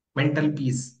 ಮೆಂಟಲ್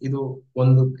ಪೀಸ್ ಇದು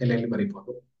ಒಂದು ಎಲೆಯಲ್ಲಿ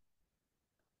ಬರೀಬಹುದು.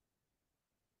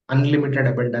 ಅನ್ಲಿಮಿಟೆಡ್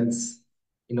ಅಬಂಡೆನ್ಸ್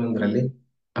ಇನ್ನೊಂದರಲ್ಲಿ,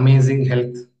 ಅಮೇಝಿಂಗ್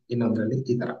ಹೆಲ್ತ್ ಇನ್ನೊಂದರಲ್ಲಿ,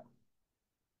 ಈ ತರ.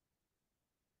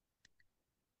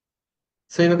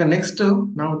 ಸೊ ಇವಾಗ ನೆಕ್ಸ್ಟ್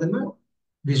ನಾವು ಅದನ್ನ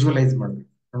ವಿಜುವಲೈಸ್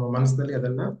ಮಾಡ್ಬೇಕು, ನಮ್ಮ ಮನಸ್ಸಿನಲ್ಲಿ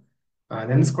ಅದನ್ನ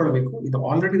ನೆನೆಸ್ಕೊಳ್ಬೇಕು. ಇದು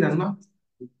ಆಲ್ರೆಡಿ ನನ್ನ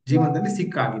ಜೀವನದಲ್ಲಿ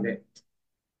ಸಿಕ್ಕಾಗಿದೆ,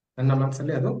 ನನ್ನ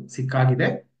ಮನಸ್ಸಲ್ಲಿ ಅದು ಸಿಕ್ಕಾಗಿದೆ.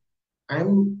 I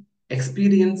am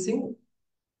experiencing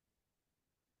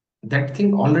that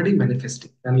thing already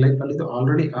manifesting. ನನ್ನ ಲೈಫ್ ಅಲ್ಲಿ ಇದು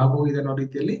ಆಲ್ರೆಡಿ ಆಗೋಗಿದೆ ಅನ್ನೋ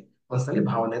ರೀತಿಯಲ್ಲಿ ಮನಸ್ಸಲ್ಲಿ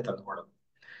ಭಾವನೆ ತಂದುಕೊಳ್ಳೋದು.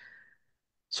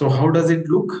 So how does it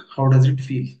look, how does it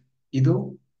feel? ಇದು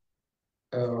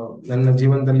ನನ್ನ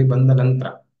ಜೀವನದಲ್ಲಿ ಬಂದ ನಂತರ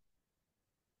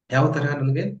ಯಾವ ತರ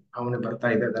ನನಗೆ ಭಾವನೆ ಬರ್ತಾ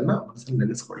ಇದೆ ಅದನ್ನ ಮನಸ್ಸಲ್ಲಿ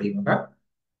ನೆನೆಸ್ಕೊಳ್ಳಿ. ಇವಾಗ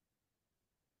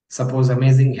ಸಪೋಸ್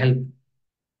ಅಮೇಜಿಂಗ್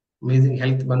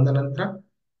ಹೆಲ್ತ್ ಬಂದ ನಂತರ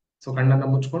ಸೊ ಕಣ್ಣನ್ನ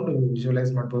ಮುಚ್ಕೊಂಡು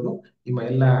ವಿಜುವಲೈಸ್ ಮಾಡ್ಬೋದು. ನಿಮ್ಮ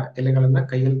ಎಲ್ಲ ಎಲೆಗಳನ್ನ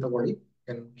ಕೈಯಲ್ಲಿ ತಗೊಳ್ಳಿ.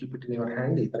 Keep it in your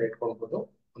hand, ಈ ತರ ಇಟ್ಕೊಳ್ಬೋದು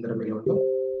ಒಂದರ ಮೇಲೆ ಒಂದು.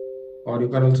 Are you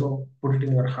can also put it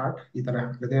in your heart, ಈ ತರ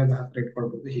ಹೃದಯದ ಹತ್ರ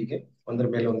ಇಟ್ಕೊಳ್ಬೋದು. ಹೀಗೆ ಒಂದರ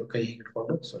ಮೇಲೆ ಒಂದು ಕೈ ಹೀಗೆ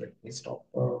ಇಟ್ಕೊಂಡು. So let me stop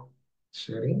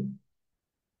sharing.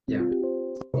 ಯಾ,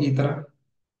 ಈ ತರ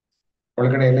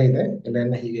ಒಳಗಡೆ ಎಲೆ ಇದೆ,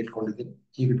 ಎಲೆಯನ್ನ ಹೀಗೆ ಇಟ್ಕೊಂಡಿದ್ದೀನಿ.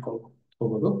 ಹೀಗೆ ಇಟ್ಕೊಂಡು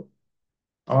ಹೋಗೋದು.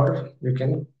 Are you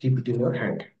can keep it in your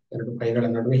hand, ಎರಡು ಕೈಗಳ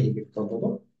ನಡುವೆ ಹೀಗೆ ಇಟ್ಕೊಳ್ಬೋದು.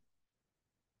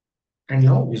 ಅಂಡ್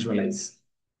ನಾವು ವಿಜುವಲೈಸ್,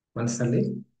 ಮನಸ್ಸಲ್ಲಿ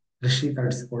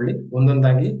ದೃಶ್ಯೀಕರಿಸಿಕೊಳ್ಳಿ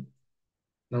ಒಂದೊಂದಾಗಿ.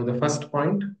 ನಾವು ದ ಫಸ್ಟ್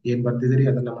ಪಾಯಿಂಟ್ ಏನ್ ಬರ್ತಿದ್ದೀರಿ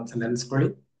ಅದನ್ನ ಮನಸ್ಸಲ್ಲಿ ನೆನೆಸ್ಕೊಳ್ಳಿ.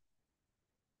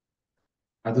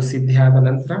 ಅದು ಸಿದ್ಧಿ ಆದ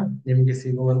ನಂತರ ನಿಮಗೆ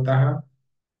ಸಿಗುವಂತಹ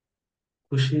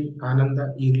ಖುಷಿ, ಆನಂದ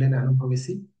ಈಗಲೇ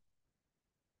ಅನುಭವಿಸಿ.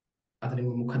 ಅದು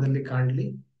ನಿಮ್ಮ ಮುಖದಲ್ಲಿ ಕಾಣಲಿ.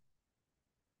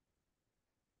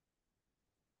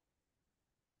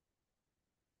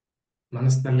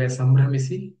 ಮನಸ್ಸಿನಲ್ಲೇ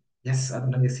ಸಂಭ್ರಮಿಸಿ. ಎಸ್, ಅದು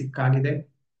ನನಗೆ ಸಿಕ್ಕಾಗಿದೆ,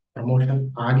 ಪ್ರಮೋಷನ್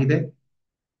ಆಗಿದೆ,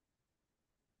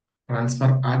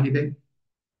 ಟ್ರಾನ್ಸ್ಫರ್ ಆಗಿದೆ,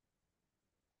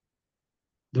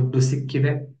 ದುಡ್ಡು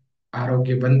ಸಿಕ್ಕಿದೆ,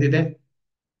 ಆರೋಗ್ಯ ಬಂದಿದೆ,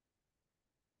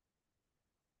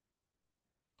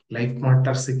 ಲೈಫ್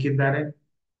ಪಾರ್ಟ್ನರ್ ಸಿಕ್ಕಿದ್ದಾರೆ,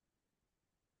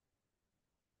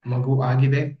 ಮಗು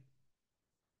ಆಗಿದೆ.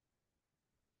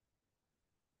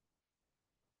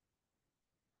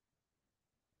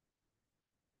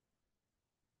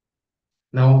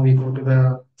 ನಾವು we go to the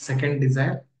second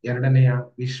desire, ಎರಡನೆಯ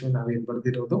ವಿಶ್ವ ನಾವೇನ್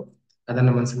ಬರ್ದಿರೋದು ಅದನ್ನ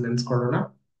ಮನಸ್ಸಲ್ಲಿ ನೆನೆಸ್ಕೊಳ್ಳೋಣ.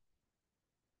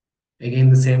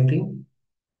 Again the same thing.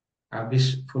 ಆ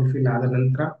ವಿಶ್ ಫುಲ್ಫಿಲ್ ಆದ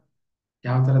ನಂತರ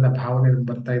ಯಾವ ತರದ ಭಾವನೆ ನಮ್ಗೆ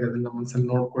ಬರ್ತಾ ಇದೆ ಅದನ್ನ ಮನಸ್ಸಲ್ಲಿ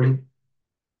ನೋಡ್ಕೊಳ್ಳಿ,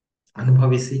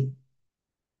 ಅನುಭವಿಸಿ.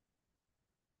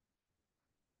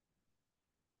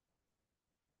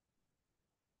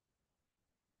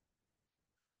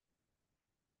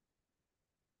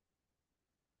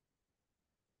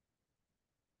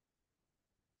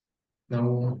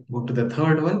 ನಾವು go to the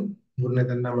third one,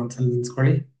 ಮೂರನೇದನ್ನ ಮನಸ್ಸಲ್ಲಿ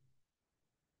ನೆನೆಸ್ಕೊಳ್ಳಿ.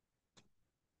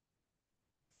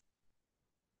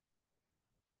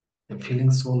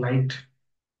 ಫೀಲಿಂಗ್ ಸೋ ಲೈಟ್,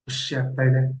 ಖುಷಿ ಆಗ್ತಾ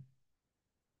ಇದೆ.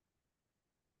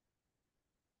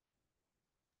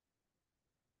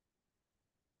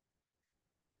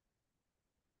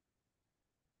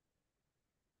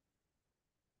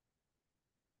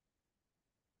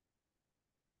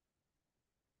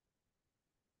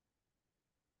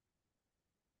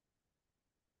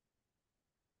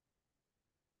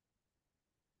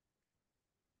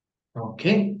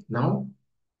 ಓಕೆ, ನಾವು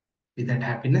ವಿತ್ ದಟ್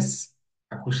ಹ್ಯಾಪಿನೆಸ್,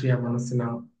 ಆ ಖುಷಿಯ ಮನಸ್ಸಿನ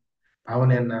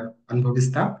ಭಾವನೆಯನ್ನ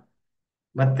ಅನುಭವಿಸ್ತಾ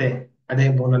ಮತ್ತೆ ಅದೇ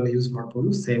ಬೌಲ್ ಅನ್ನು ಯೂಸ್ ಮಾಡ್ಬೋದು,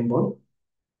 same bowl.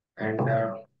 And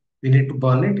we need to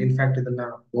burn it. In fact ಇದನ್ನ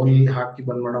ಬೌಲ್ ಹಾಕಿ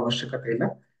ಬಂದ್ ಮಾಡೋ ಅವಶ್ಯಕತೆ ಇಲ್ಲ.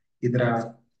 ಇದರ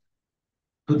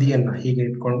ತುದಿಯನ್ನ ಹೀಗೆ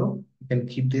ಇಟ್ಕೊಂಡು you can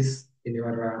keep this in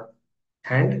your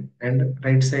hand. And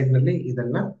write side ನಲ್ಲಿ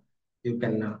ಇದನ್ನ you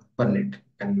can burn it,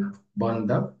 can burn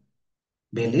the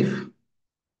bay leaf.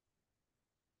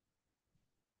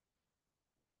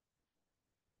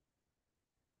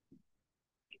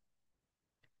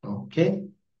 Okay,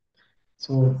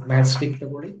 so match stick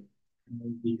ತಗೊಳ್ಳಿ,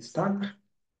 we start.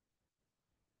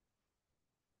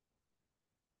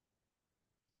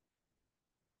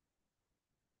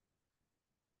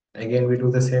 Again we do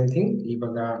the same thing.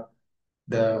 ಇವಾಗ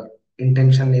the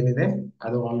intention ಏನಿದೆ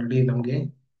ಅದು already ನಮ್ಗೆ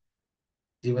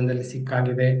ಜೀವನದಲ್ಲಿ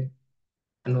ಸಿಕ್ಕಾಗಿದೆ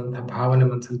ಅನ್ನುವಂತಹ ಭಾವನೆ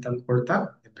ಮನಸ್ಸಲ್ಲಿ ತಂದುಕೊಳ್ತಾ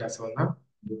ಅಭ್ಯಾಸವನ್ನ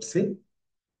ಮುಗಿಸಿ.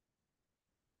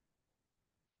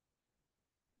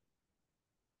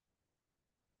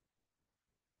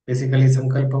 ಬೇಸಿಕಲಿ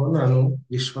ಸಂಕಲ್ಪವನ್ನು ನಾನು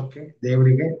ವಿಶ್ವಕ್ಕೆ,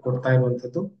 ದೇವರಿಗೆ ಕೊಡ್ತಾ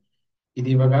ಇರುವಂತದ್ದು. ಇದು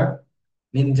ಇವಾಗ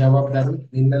ನಿನ್ ಜವಾಬ್ದಾರಿ.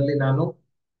 ನಿನ್ನಲ್ಲಿ ನಾನು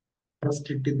ಟ್ರಸ್ಟ್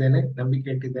ಇಟ್ಟಿದ್ದೇನೆ, ನಂಬಿಕೆ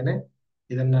ಇಟ್ಟಿದ್ದೇನೆ.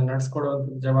 ಇದನ್ನ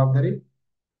ನಡ್ಸ್ಕೊಡುವಂತ ಜವಾಬ್ದಾರಿ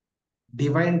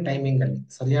ಡಿವೈನ್ ಟೈಮಿಂಗ್ ಅಲ್ಲಿ,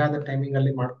 ಸರಿಯಾದ ಟೈಮಿಂಗ್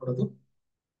ಅಲ್ಲಿ ಮಾಡ್ಕೊಡೋದು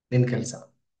ನಿನ್ ಕೆಲಸ.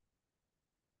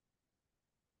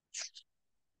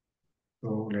 So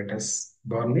let us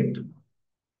burn it.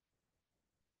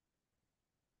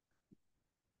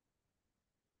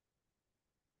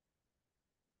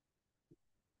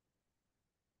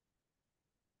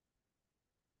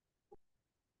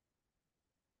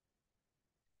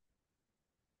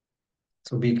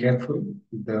 So be careful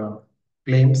with the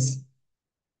flames.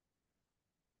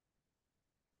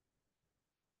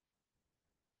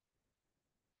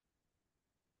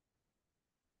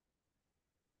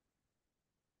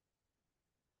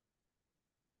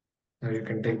 Now you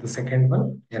can take the second one.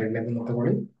 ಎರಡನೇದನ್ನು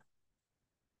ತಗೊಳ್ಳಿ.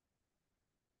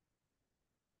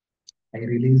 I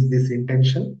release this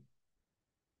intention.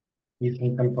 ಈ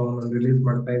ಸಂಕಲ್ಪವನ್ನು ರಿಲೀಸ್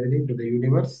ಮಾಡ್ತಾ ಇದ್ದೀನಿ to the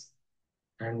universe.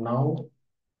 And now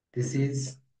this is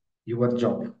your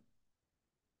job.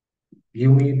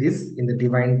 Give me this in the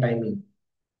divine timing.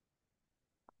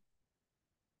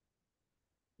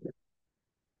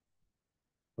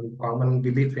 ಒಂದು common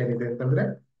belief ಏನಿದೆ ಅಂತಂದ್ರೆ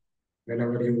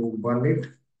whenever you burn it,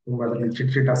 ತುಂಬಾ ಅದ್ರಲ್ಲಿ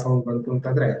ಚಿಟ್ ಚಿಟ ಸೌಂಡ್ ಬಂತು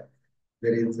ಅಂತಂದ್ರೆ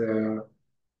there is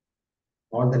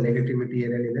all the negativity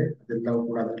ಏನೇನಿದೆ ಅದೆಲ್ಲವೂ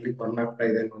ಕೂಡ ಅದರಲ್ಲಿ ಬರ್ನ್ ಆಗ್ತಾ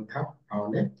ಇದೆ ಅನ್ನುವಂತಹ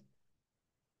ಭಾವನೆ.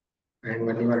 And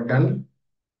when you are done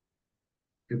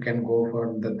you can go for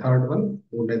the third one.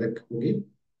 ಮೂರನೇದಕ್ಕೆ ಹೋಗಿ.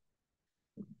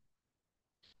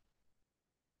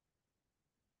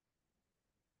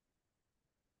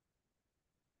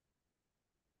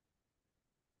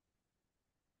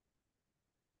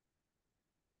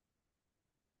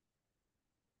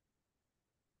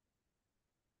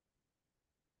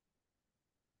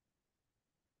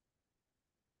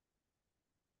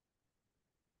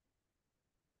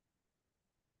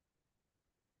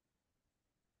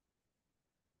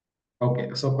 Okay,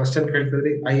 so question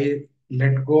ಕೇಳ್ತಿದ್ರಿ I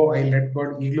let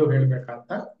god ಈಗಲೂ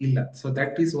ಹೇಳ್ಬೇಕಂತ. ಇಲ್ಲ, so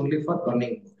that is only for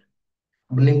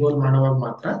burning ಗೋಲ್ ಮಾಡುವಾಗ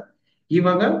ಮಾತ್ರ.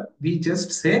 ಇವಾಗ we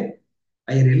just say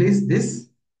I release this,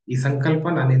 ಈ ಸಂಕಲ್ಪ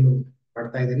ನಾನೇನು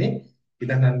ಮಾಡ್ತಾ ಇದ್ದೀನಿ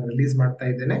ಇದನ್ನ ನಾನು ರಿಲೀಸ್ ಮಾಡ್ತಾ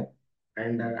ಇದ್ದೇನೆ.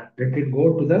 And let it go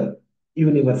to the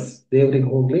universe, ದೇವರಿಗೆ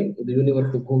ಹೋಗ್ಲಿ, ಇದು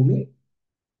ಯೂನಿವರ್ಸ್ ಹೋಗ್ಲಿ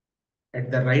at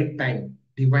the right time,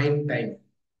 divine time,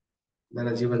 ನನ್ನ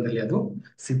ಜೀವನದಲ್ಲಿ ಅದು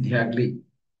ಸಿದ್ಧಿ ಆಗ್ಲಿ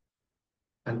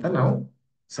ಅಂತ ನಾವು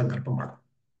ಸಂಕಲ್ಪ ಮಾಡೋಣ.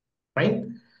 Fine,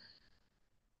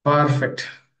 perfect.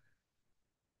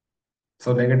 So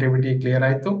negativity clear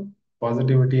ಆಯ್ತು,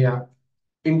 ಪಾಸಿಟಿವಿಟಿಯ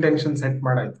ಇಂಟೆನ್ಷನ್ ಸೆಟ್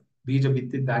ಮಾಡಾಯ್ತು, ಬೀಜ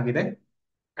ಬಿತ್ತಿದ್ದಾಗಿದೆ.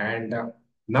 And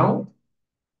now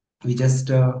we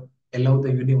just allow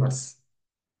the universe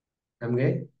ನಮ್ಗೆ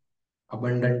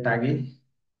ಅಬಂಡೆಂಟ್ ಆಗಿ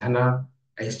ಧನ,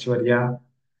 ಐಶ್ವರ್ಯ,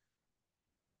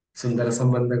 ಸುಂದರ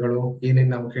ಸಂಬಂಧಗಳು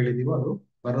ಏನೇನು ನಾವು ಕೇಳಿದೀವೋ ಅದು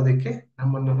ಬರೋದಕ್ಕೆ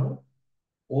ನಮ್ಮನ್ನು ನಾವು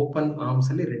ಓಪನ್ ಆರ್ಮ್ಸ್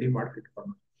ಅಲ್ಲಿ ರೆಡಿ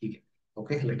ಮಾಡ್ತಿಟ್ಕೊಂಡು ಹೀಗೆ.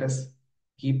 Okay, let us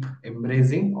keep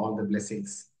embracing all the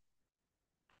blessings.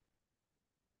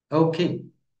 Okay,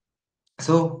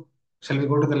 so shall we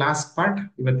go to the last part.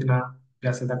 ಇವತ್ತಿನ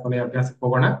ಅಭ್ಯಾಸದ ಕೊನೆಯ ಅಭ್ಯಾಸಕ್ಕೆ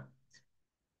ಹೋಗೋಣ.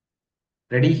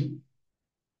 Ready?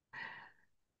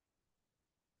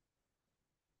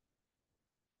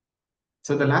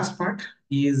 So the last part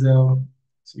is,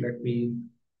 so let me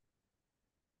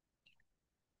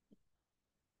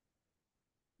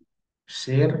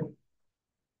share.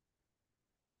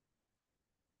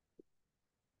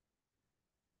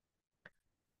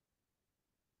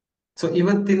 So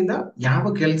ಇವತ್ತಿಂದ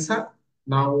ಯಾವ ಕೆಲಸ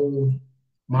ನಾವು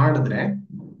ಮಾಡಿದ್ರೆ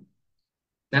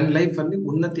ನನ್ನ ಲೈಫ್ ಅಲ್ಲಿ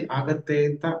ಉನ್ನತಿ ಆಗತ್ತೆ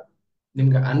ಅಂತ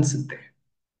ನಿಮ್ಗೆ ಅನ್ಸುತ್ತೆ,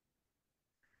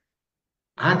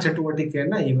 ಆ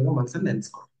ಚಟುವಟಿಕೆಯನ್ನ ಇವಾಗ ಮನಸ್ಸಲ್ಲಿ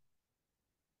ನೆನ್ಸ್ಕೊಳ್ಳಿ.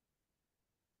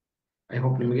 ಐ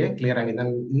ಹೋಪ್ ನಿಮಗೆ ಕ್ಲಿಯರ್ ಆಗಿದೆ.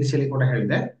 ನಾನು ಇನಿಷಿಯಲಿ ಕೂಡ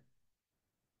ಹೇಳಿದೆ,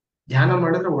 ಧ್ಯಾನ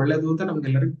ಮಾಡಿದ್ರೆ ಒಳ್ಳೇದು ಅಂತ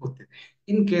ನಮ್ಗೆಲ್ಲರಿಗೂ ಗೊತ್ತಿದೆ.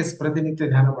 ಇನ್ ಕೇಸ್ ಪ್ರತಿನಿತ್ಯ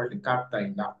ಧ್ಯಾನ ಮಾಡ್ಲಿಕ್ಕೆ ಆಗ್ತಾ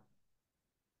ಇಲ್ಲ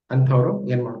ಅಂಥವ್ರು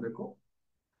ಏನ್ ಮಾಡ್ಬೇಕು,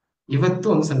 ಇವತ್ತು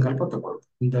ಒಂದು ಸಂಕಲ್ಪ ತಗೊಳ್ಳೋದು,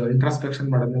 ಒಂದು ಇಂಟ್ರಾಸ್ಪೆಕ್ಷನ್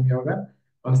ಮಾಡೋದು. ನಿಮ್ಗೆ ಇವಾಗ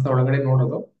ಮನಸ್ಸಿನ ಒಳಗಡೆ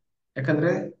ನೋಡೋದು.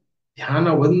 ಯಾಕಂದ್ರೆ ಧ್ಯಾನ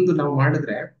ಒಂದು ನಾವು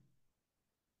ಮಾಡಿದ್ರೆ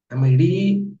ನಮ್ಮ ಇಡೀ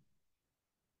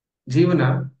ಜೀವನ,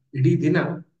 ಇಡೀ ದಿನ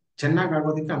ಚೆನ್ನಾಗಿ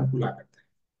ಆಗೋದಕ್ಕೆ ಅನುಕೂಲ ಆಗುತ್ತೆ.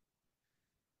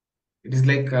 It is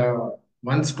like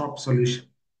one stop solution.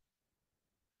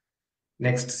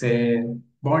 Next ಸೇ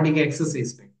ಬಾಡಿಗೆ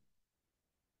ಎಕ್ಸರ್ಸೈಸ್ ಬೇಕು,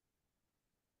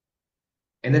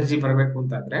 ಎನರ್ಜಿ ಬರಬೇಕು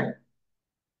ಅಂತಾದ್ರೆ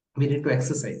ವಿ ನೀಡ್ ಟು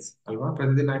ಎಕ್ಸರ್ಸೈಸ್ ಅಲ್ವಾ.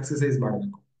 ಪ್ರತಿದಿನ ಎಕ್ಸರ್ಸೈಸ್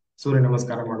ಮಾಡಬೇಕು. ಸೂರ್ಯ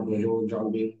ನಮಸ್ಕಾರ ಮಾಡ್ಬೋದು,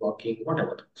 ಜಾಗಿಂಗ್, ವಾಕಿಂಗ್, ವಾಟ್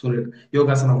ಎವರ್.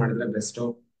 ಯೋಗಾಸನ ಮಾಡಿದ್ರೆ ಬೆಸ್ಟ್,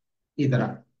 ಈ ತರ.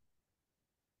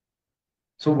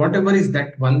 So what ever is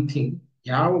that one thing,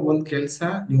 ಯಾವ ಒಂದ್ ಕೆಲಸ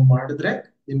ನೀವು ಮಾಡಿದ್ರೆ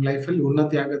ನಿಮ್ ಲೈಫ್ ಅಲ್ಲಿ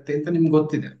ಉನ್ನತಿ ಆಗತ್ತೆ ಅಂತ ನಿಮ್ಗೆ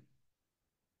ಗೊತ್ತಿದೆ,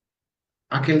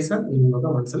 ಆ ಕೆಲಸ ನೀವು ಇವಾಗ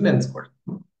ಮನಸ್ಸಲ್ಲಿ ನೆನ್ಸ್ಕೊಳ್ಳಿ.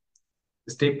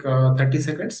 ಟೇಕ್ 30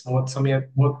 ಸೆಕೆಂಡ್ಸ್, 30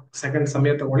 ಸೆಕೆಂಡ್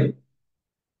ಸಮಯ ತಗೊಳ್ಳಿ.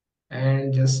 ಅಂಡ್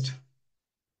ಜಸ್ಟ್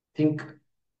ಥಿಂಕ್,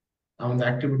 ಆ ಒಂದು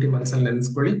ಆಕ್ಟಿವಿಟಿ ಮನಸ್ಸಲ್ಲಿ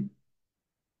ನೆನ್ಸ್ಕೊಳ್ಳಿ.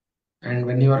 And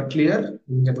when you are clear,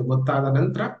 ನಿಮ್ಗೆ ಅದು ಗೊತ್ತಾದ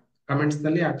ನಂತರ ಕಮೆಂಟ್ಸ್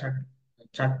ನಲ್ಲಿ, ಆ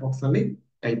ಚಾಟ್ ಬಾಕ್ಸ್ ನಲ್ಲಿ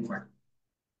ಟೈಪ್ ಮಾಡಿ.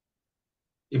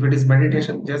 If it is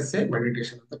meditation, just say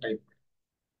meditation ಅಂತ ಟೈಪ್ ಮಾಡಿ.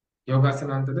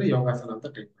 ಯೋಗಾಸನ ಅಂತಂದ್ರೆ ಯೋಗಾಸನ ಅಂತ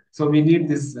ಟೈಪ್ ಮಾಡಿ. So we need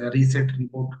this reset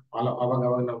report ಅವಾಗ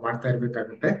ಅವಾಗ ನಾವು ಮಾಡ್ತಾ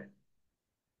ಇರ್ಬೇಕಾಗುತ್ತೆ.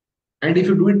 And if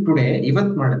you do it today,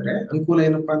 ಇವತ್ ಮಾಡಿದ್ರೆ ಅನುಕೂಲ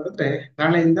ಏನಪ್ಪಾ ಅಂತಂದ್ರೆ,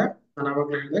 ನಾಳೆಯಿಂದ ನಾನು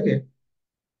ಅವಾಗಲೇ ಹೇಳಿದಾಗೆ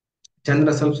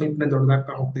ಚಂದ್ರ ಸ್ವಲ್ಪ ಸ್ವಲ್ಪನೇ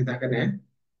ದೊಡ್ಡದಾಗ್ತಾ ಹೋಗ್ತಿದ್ದಾಗನೆ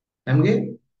ನಮ್ಗೆ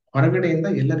ಹೊರಗಡೆಯಿಂದ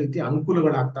ಎಲ್ಲ ರೀತಿಯ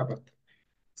ಅನುಕೂಲಗಳಾಗ್ತಾ ಬರ್ತವೆ.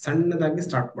 ಸಣ್ಣದಾಗಿ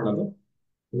ಸ್ಟಾರ್ಟ್ ಮಾಡೋದು.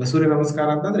 ಈಗ ಸೂರ್ಯ ನಮಸ್ಕಾರ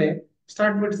ಅಂತಂದ್ರೆ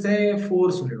ಸ್ಟಾರ್ಟ್ ಬಿಡ್ಸೆ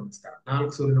 4 ಸೂರ್ಯ ನಮಸ್ಕಾರ,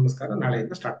 4 ಸೂರ್ಯ ನಮಸ್ಕಾರ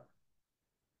ನಾಳೆಯಿಂದ ಸ್ಟಾರ್ಟ್.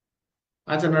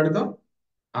 ಆಚೆ ನಡೆದು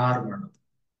 6 ಮಾಡೋದು,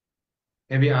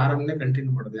 ಮೇ ಬಿ 6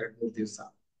 ಕಂಟಿನ್ಯೂ ಮಾಡೋದು 2-3 ದಿವಸ.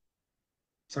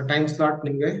 ಸೊ ಟೈಮ್ ಸ್ಲಾಟ್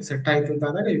ನಿಮ್ಗೆ ಸೆಟ್ ಆಯ್ತು ಅಂತ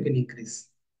ಆದಾಗ ಯು ಕ್ಯಾನ್ ಇನ್ಕ್ರೀಸ್,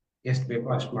 ಎಷ್ಟು ಬೇಕೋ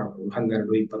ಅಷ್ಟು ಮಾಡ್ಬೋದು, 12,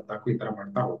 24 ಈ ತರ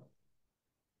ಮಾಡ್ತಾ ಹೋಗ್ಬೋದು.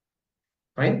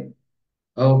 Fine,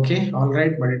 okay, all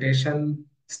right. Meditation,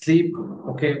 sleep.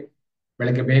 Okay,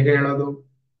 ಬೆಳಗ್ಗೆ ಬೇಗ ಹೇಳೋದು,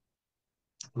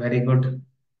 ವೆರಿ ಗುಡ್.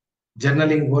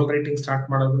 ಜರ್ನಲಿಂಗ್, ಗೋಲ್ ರೈಟಿಂಗ್ ಸ್ಟಾರ್ಟ್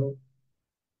ಮಾಡೋದು,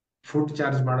 ಫುಡ್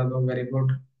ಚಾರ್ಜ್ ಮಾಡೋದು, very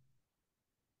good.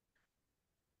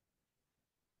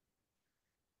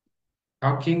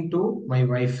 Talking to my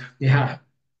wife. Yeah,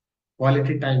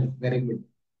 quality time, very good,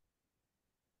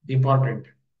 important.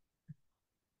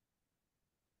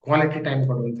 Quality time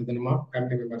ಕೊಡುವಂಥದ್ದು ನಮ್ಮ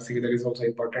family ಮೆಂಬರ್ಸ್ಗೆ, that is also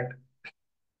important.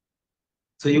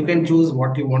 So you can choose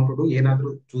what you want to do. ಏನಾದ್ರೂ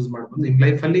choose ಮಾಡ್ಬೋದು ನಿಮ್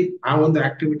life ಅಲ್ಲಿ. ಆ ಒಂದು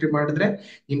activity ಮಾಡಿದ್ರೆ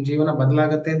ನಿಮ್ ಜೀವನ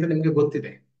ಬದಲಾಗತ್ತೆ ಅಂತ ನಿಮ್ಗೆ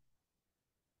ಗೊತ್ತಿದೆ,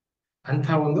 ಅಂತ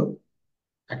ಒಂದು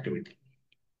ಆಕ್ಟಿವಿಟಿ.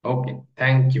 Okay,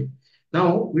 thank you.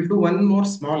 ನಾವು will do one more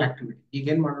small activity. ಈಗ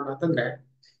ಏನ್ ಮಾಡೋಣ ಅಂತಂದ್ರೆ,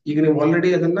 ಈಗ ನೀವು ಆಲ್ರೆಡಿ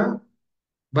ಅದನ್ನ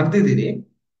ಬರ್ದಿದ್ದೀರಿ,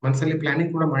 ಮನಸ್ಸಲ್ಲಿ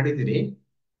ಪ್ಲಾನಿಂಗ್ ಕೂಡ ಮಾಡಿದ್ದೀರಿ.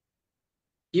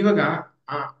 ಇವಾಗ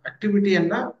ಆ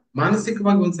ಆಕ್ಟಿವಿಟಿಯನ್ನ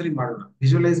ಮಾನಸಿಕವಾಗಿ ಒಂದ್ಸಲಿ ಮಾಡೋಣ,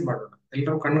 ವಿಜುವಲೈಸ್ ಮಾಡೋಣ.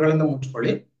 ಎಲ್ಲರೂ ಕಣ್ಣುಗಳನ್ನ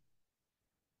ಮುಚ್ಕೊಳ್ಳಿ.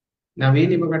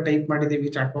 ನಾವೇನ್ ಇವಾಗ ಟೈಪ್ ಮಾಡಿದೀವಿ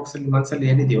ಚಾಟ್ ಬಾಕ್ಸ್ ಅಲ್ಲಿ, ಮನಸ್ಸಲ್ಲಿ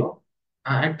ಏನಿದೆಯೋ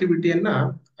ಆ ಆಕ್ಟಿವಿಟಿಯನ್ನ,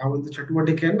 ಆ ಒಂದು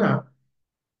ಚಟುವಟಿಕೆಯನ್ನ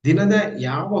ದಿನದ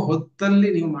ಯಾವ ಹೊತ್ತಲ್ಲಿ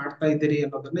ನೀವು ಮಾಡ್ತಾ ಇದ್ದೀರಿ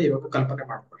ಅನ್ನೋದನ್ನ ಇವಾಗ ಕಲ್ಪನೆ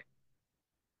ಮಾಡ್ಕೊಳ್ಳಿ.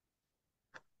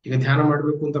 ಈಗ ಧ್ಯಾನ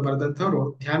ಮಾಡ್ಬೇಕು ಅಂತ ಬರೆದಂತವ್ರು,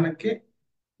 ಧ್ಯಾನಕ್ಕೆ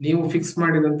ನೀವು ಫಿಕ್ಸ್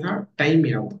ಮಾಡಿದಂತಹ ಟೈಮ್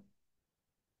ಯಾವುದು?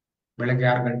 ಬೆಳಗ್ಗೆ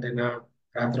 6 ಗಂಟೆನಾ,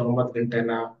 ರಾತ್ರಿ 9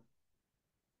 ಗಂಟೆನಾ,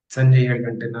 ಸಂಜೆ 7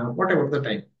 ಗಂಟೆನಾ, ವಾಟ್ ಎವರ್ ದ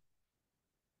ಟೈಮ್.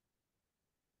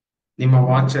 ನಿಮ್ಮ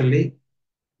ವಾಚ್ ಅಲ್ಲಿ,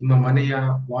 ನಿಮ್ಮ ಮನೆಯ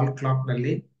ವಾಲ್ ಕ್ಲಾಕ್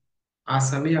ನಲ್ಲಿ ಆ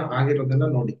ಸಮಯ ಆಗಿರೋದನ್ನ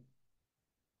ನೋಡಿ.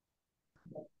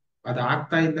 ಅದು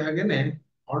ಆಗ್ತಾ ಇದ್ದ ಹಾಗೇನೆ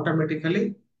ಆಟೋಮೆಟಿಕಲಿ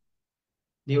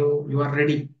ನೀವು you are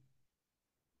ready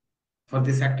for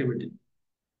this activity.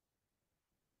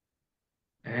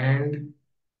 And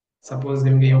suppose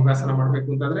ನಿಮ್ಗೆ ಯೋಗಾಸನ ಮಾಡ್ಬೇಕು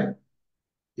ಅಂತಂದ್ರೆ,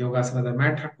 ಯೋಗಾಸನದ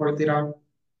ಮ್ಯಾಟ್ ಹಾಕೊಳ್ತೀರಾ,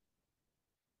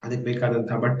 ಅದಕ್ಕೆ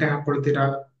ಬೇಕಾದಂತಹ ಬಟ್ಟೆ ಹಾಕೊಳ್ತೀರಾ.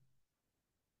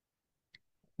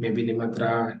 ಮೇ ಬಿ ನಿಮ್ಮ ಹತ್ರ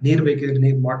ನೀರ್ ಬೇಕಿದ್ರೆ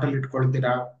ನೀರ್ ಬಾಟಲ್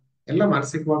ಇಟ್ಕೊಳ್ತೀರಾ. ಎಲ್ಲ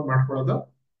ಮಾನಸಿಕವಾಗಿ ಮಾಡ್ಕೊಳ್ಳೋದು.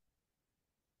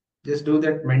 Just do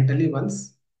that mentally once.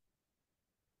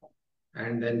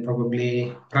 And then probably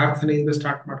ಪ್ರಾರ್ಥನೆಯಿಂದ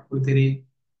start ಮಾಡ್ಕೊಳ್ತೀರಿ.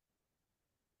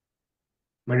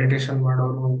 Meditation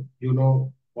ಮಾಡೋರು, you know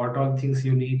what all things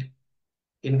you need.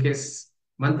 In case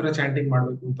ಮಂತ್ರ ಚಾಂಟಿಂಗ್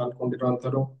ಮಾಡ್ಬೇಕು ಅಂತ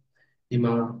ಅನ್ಕೊಂಡಿರೋಂಥವ್ರು, ನಿಮ್ಮ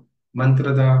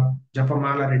ಮಂತ್ರದ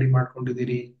ಜಪಮಾಲ ರೆಡಿ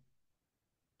ಮಾಡ್ಕೊಂಡಿದ್ದೀರಿ.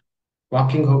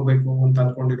 ವಾಕಿಂಗ್ ಹೋಗ್ಬೇಕು ಅಂತ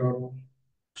ಅನ್ಕೊಂಡಿರೋರು,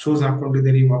 ಶೂಸ್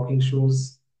ಹಾಕೊಂಡಿದ್ದೀರಿ, ವಾಕಿಂಗ್ ಶೂಸ್,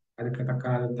 ಅದಕ್ಕೆ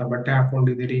ತಕ್ಕಾದಂತ ಬಟ್ಟೆ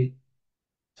ಹಾಕೊಂಡಿದ್ದೀರಿ.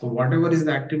 So what ever is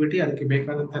the activity, ಅದಕ್ಕೆ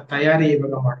ಬೇಕಾದಂತ ತಯಾರಿ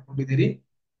ಇವಾಗ ಮಾಡ್ಕೊಂಡಿದ್ದೀರಿ.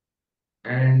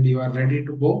 And you are ready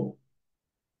to go.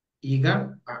 ಈಗ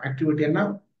ಆ ಆಕ್ಟಿವಿಟಿಯನ್ನ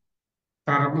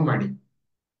ಪ್ರಾರಂಭ ಮಾಡಿ.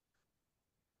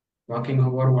 ವಾಕಿಂಗ್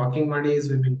ಹೋಗೋರು ವಾಕಿಂಗ್ ಮಾಡಿ,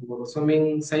 ಸ್ವಿಮ್ಮಿಂಗ್ ಹೋಗೋರು ಸ್ವಿಮ್ಮಿಂಗ್,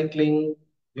 ಸೈಕ್ಲಿಂಗ್,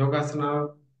 ಯೋಗಾಸನ,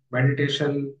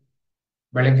 ಮೆಡಿಟೇಷನ್,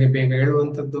 ಬೆಳಗ್ಗೆ ಬೇಗ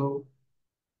ಏಳುವಂಥದ್ದು,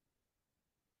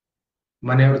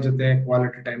 ಮನೆಯವ್ರ ಜೊತೆ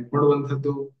ಕ್ವಾಲಿಟಿ ಟೈಮ್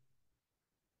ಕೊಡುವಂಥದ್ದು,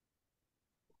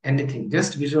 ಎನಿಥಿಂಗ್.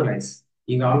 Just visualise.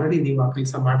 ಈಗ ಆಲ್ರೆಡಿ ನೀವು ಆ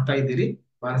ಕೆಲಸ ಮಾಡ್ತಾ ಇದ್ದೀರಿ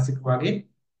ಮಾನಸಿಕವಾಗಿ.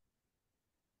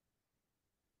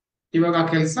 ಇವಾಗ ಆ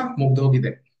ಕೆಲಸ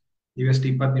ಮುಗ್ದೋಗಿದೆ. ನೀವೆಷ್ಟು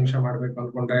 20 ನಿಮಿಷ ಮಾಡ್ಬೇಕು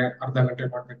ಅನ್ಕೊಂಡ್ರೆ, ಅರ್ಧ ಗಂಟೆ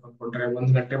ಮಾಡ್ಬೇಕು ಅನ್ಕೊಂಡ್ರೆ,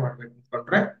 1 ಗಂಟೆ ಮಾಡ್ಬೇಕು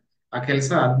ಅನ್ಕೊಂಡ್ರೆ, ಆ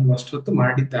ಕೆಲಸ ಅದನ್ನ ಅಷ್ಟೊತ್ತು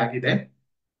ಮಾಡಿದ್ದಾಗಿದೆ.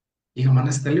 ಈಗ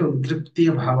ಮನಸ್ಸಿನಲ್ಲಿ ಒಂದು ತೃಪ್ತಿಯ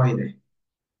ಭಾವ ಇದೆ,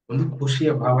 ಒಂದು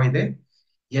ಖುಷಿಯ ಭಾವ ಇದೆ.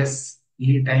 ಎಸ್, ಈ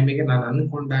ಟೈಮಿಗೆ ನಾನು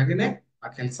ಅನ್ಕೊಂಡಾಗನೆ ಆ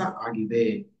ಕೆಲಸ ಆಗಿದೆ,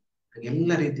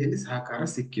 ಎಲ್ಲ ರೀತಿಯಲ್ಲಿ ಸಹಕಾರ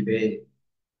ಸಿಕ್ಕಿದೆ.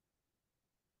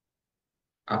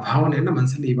 ಆ ಭಾವನೆಯನ್ನ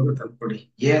ಮನಸ್ಸಲ್ಲಿ ಇವಾಗ ತಂದ್ಕೊಡಿ.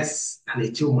 ಎಸ್, ನಾನು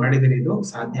ಅಚೀವ್ ಮಾಡಿದ್ದೇನೆ, ಇದು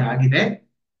ಸಾಧ್ಯ ಆಗಿದೆ.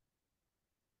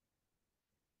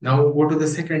 ನಾವು go to the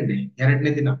second day,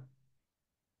 2ನೇ ದಿನ.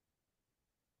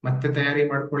 ಮತ್ತೆ ತಯಾರಿ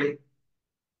ಮಾಡ್ಕೊಳ್ಳಿ.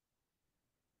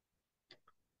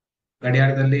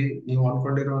 ಗಡಿಯಾರದಲ್ಲಿ ನೀವು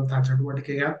ಅನ್ಕೊಂಡಿರುವಂತಹ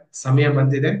ಚಟುವಟಿಕೆಯ ಸಮಯ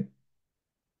ಬಂದಿದೆ.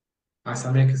 ಆ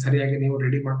ಸಮಯಕ್ಕೆ ಸರಿಯಾಗಿ ನೀವು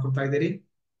ರೆಡಿ ಮಾಡ್ಕೊತಾ ಇದ್ದೀರಿ,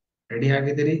 ರೆಡಿ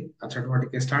ಆಗಿದ್ದೀರಿ, ಆ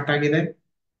ಚಟುವಟಿಕೆ ಸ್ಟಾರ್ಟ್ ಆಗಿದೆ.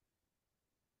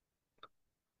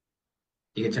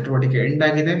 ಈಗ ಚಟುವಟಿಕೆ ಎಂಡ್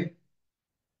ಆಗಿದೆ.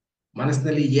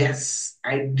 ಮನಸ್ಸಿನಲ್ಲಿ ಎಸ್,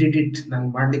 ಐ ಡಿಡ್ ಇಟ್, ನನ್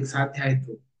ಮಾಡ್ಲಿಕ್ಕೆ ಸಾಧ್ಯ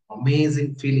ಆಯ್ತು,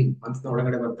 ಅಮೇಝಿಂಗ್ ಫೀಲಿಂಗ್ ಮನಸ್ಸಿನ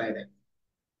ಒಳಗಡೆ ಬರ್ತಾ ಇದೆ.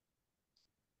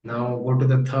 ನಾವು go to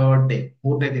the third day,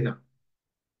 3ನೇ ದಿನ.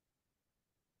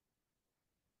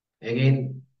 ಅಗೈನ್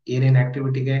ಏನೇನ್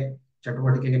ಆಕ್ಟಿವಿಟಿಗೆ,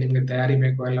 ಚಟುವಟಿಕೆಗೆ ನಿಮ್ಗೆ ತಯಾರಿ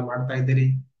ಬೇಕು ಎಲ್ಲ ಮಾಡ್ತಾ ಇದ್ದೀರಿ.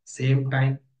 ಸೇಮ್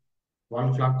ಟೈಮ್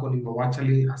ವಾಲ್ ಕ್ಲಾಕ್ ನಿಮ್ಮ ವಾಚ್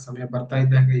ಅಲ್ಲಿ ಆ ಸಮಯ ಬರ್ತಾ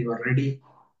ಇದ್ದಾಗ you are ready.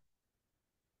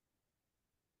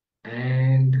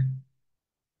 And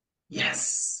S,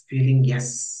 feeling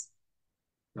S.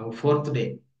 ನಾವು 4th day,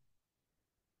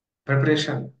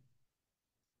 preparation,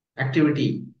 activity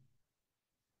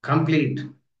complete.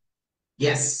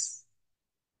 S,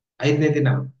 5ನೇ ದಿನ,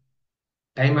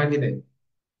 ಟೈಮ್ ಆಗಿದೆ.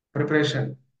 ಪ್ರಿಪರೇಷನ್,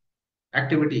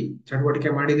 ಆಕ್ಟಿವಿಟಿ, ಚಟುವಟಿಕೆ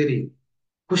ಮಾಡಿದಿರಿ,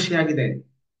 ಖುಷಿಯಾಗಿದೆ.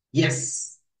 ಎಸ್,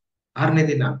 6ನೇ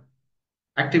ದಿನ,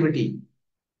 activity,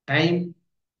 time,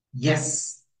 S.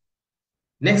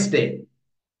 Next day,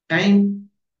 time,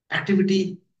 activity,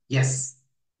 S.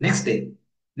 Next day,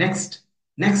 next,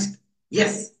 next,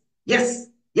 S, S,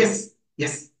 S,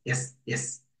 S, S, S.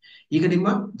 ಈಗ ನಿಮ್ಮ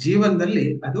ಜೀವನದಲ್ಲಿ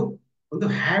ಅದು ಒಂದು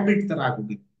ಹ್ಯಾಬಿಟ್ ತರ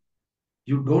ಆಗೋಗಿದೆ.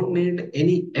 You don't need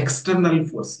any external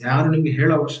force. ಯಾರು ನಿಮ್ಗೆ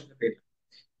ಹೇಳೋ ಅವಶ್ಯಕತೆ ಇಲ್ಲ.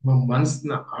 ನಿಮ್ಮ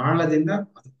ಮನಸ್ಸಿನ ಆಳದಿಂದ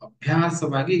ಅದು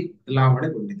ಅಭ್ಯಾಸವಾಗಿ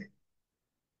ಬದಲಾವಣೆಗೊಂಡಿದೆ.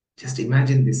 ಜಸ್ಟ್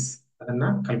ಇಮ್ಯಾಜಿನ್ ದಿಸ್, ಅದನ್ನ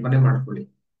ಕಲ್ಪನೆ ಮಾಡ್ಕೊಳ್ಳಿ.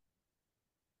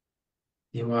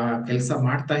 ನೀವು ಆ ಕೆಲಸ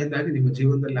ಮಾಡ್ತಾ ಇದ್ದಾಗ ನಿಮ್ಮ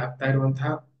ಜೀವನದಲ್ಲಿ ಆಗ್ತಾ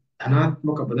ಇರುವಂತಹ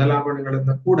ಧನಾತ್ಮಕ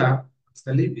ಬದಲಾವಣೆಗಳನ್ನ ಕೂಡ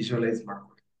ಮನಸ್ಸಲ್ಲಿ ವಿಜುವಲೈಸ್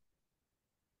ಮಾಡ್ಕೊಳ್ಳಿ.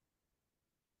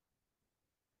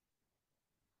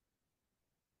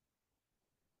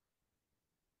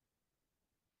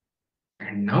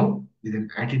 And now with an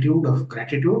attitude of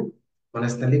gratitude,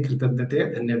 ಮನಸ್ಸಿನಲ್ಲಿ ಕೃತಜ್ಞತೆ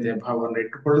ಧನ್ಯತೆಯ ಭಾವವನ್ನು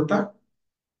ಇಟ್ಟುಕೊಳ್ಳುತ್ತಾ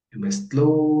you may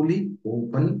slowly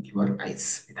open your eyes.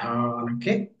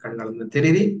 ನಿಧಾನಕ್ಕೆ ಕಣ್ಣುಗಳನ್ನು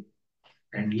ತೆರೀರಿ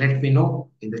and let me no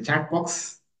in the chat box,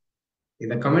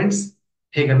 in the comments,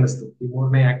 ಹೇಗನ್ನಿಸ್ತು ಈ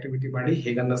ಮೂರನೇ ಆಕ್ಟಿವಿಟಿ ಮಾಡಿ,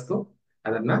 ಹೇಗನ್ನಿಸ್ತು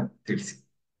ಅದನ್ನ ತಿಳಿಸಿ.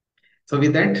 ಸೊ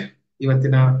ವಿತ್ ದಟ್,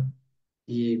 ಇವತ್ತಿನ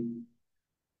ಈ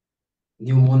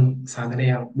ನ್ಯೂ ಮೂನ್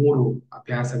ಸಾಧನೆಯ 3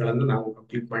 ಅಭ್ಯಾಸಗಳನ್ನು ನಾವು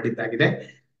ಕಂಪ್ಲೀಟ್ ಮಾಡಿದ್ದಾಗಿದೆ.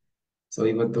 ಸೊ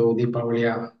ಇವತ್ತು ದೀಪಾವಳಿಯ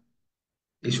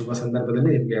ಈ ಶುಭ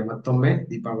ಸಂದರ್ಭದಲ್ಲಿ ನಿಮಗೆ ಮತ್ತೊಮ್ಮೆ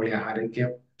ದೀಪಾವಳಿಯ ಹಾರೈಕೆ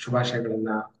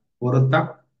ಶುಭಾಶಯಗಳನ್ನ ಕೋರುತ್ತಾ,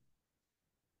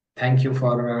 thank you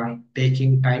for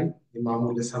taking time. ನಿಮ್ಮ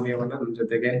ಅಮೂಲ್ಯ ಸಮಯವನ್ನ ನಮ್ಮ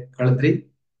ಜೊತೆಗೆ ಕಳೆದ್ರಿ.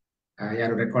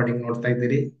 ಯಾರು ರೆಕಾರ್ಡಿಂಗ್ ನೋಡ್ತಾ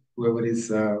ಇದ್ದೀರಿ, whoever is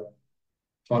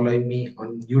following me on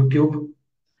YouTube,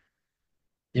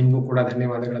 ನಿಮ್ಗೂ ಕೂಡ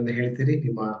ಧನ್ಯವಾದಗಳನ್ನು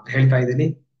ಹೇಳ್ತಾ ಇದ್ದೀನಿ.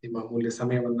 ನಿಮ್ಮ ಅಮೂಲ್ಯ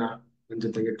ಸಮಯವನ್ನ ನನ್ನ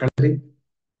ಜೊತೆಗೆ ಕಳೆದ್ರಿ.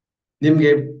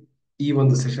 ನಿಮ್ಗೆ ಈ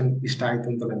ಒಂದು ಸೆಷನ್ ಇಷ್ಟ ಆಯ್ತು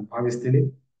ಅಂತ ನಾನು ಭಾವಿಸ್ತೀನಿ.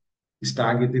 ಇಷ್ಟ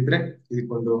ಆಗಿದ್ದಿದ್ರೆ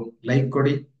ಇದಕ್ಕೊಂದು ಲೈಕ್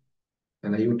ಕೊಡಿ.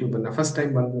 ನನ್ನ ಯೂಟ್ಯೂಬ್ ಅನ್ನ ಫಸ್ಟ್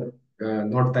ಟೈಮ್ ಬಂದು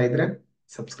ನೋಡ್ತಾ ಇದ್ರೆ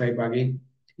ಸಬ್ಸ್ಕ್ರೈಬ್ ಆಗಿ.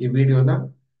 ಈ ವಿಡಿಯೋನ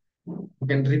you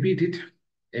can repeat it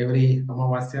every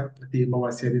ಅಮಾವಾಸ್ಯ, ಪ್ರತಿ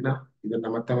ಅಮಾವಾಸ್ಯ ದಿನ ಇದನ್ನ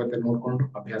ಮತ್ತೆ ಮತ್ತೆ ನೋಡ್ಕೊಂಡು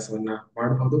ಅಭ್ಯಾಸವನ್ನ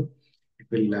ಮಾಡಬಹುದು. It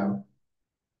will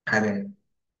have A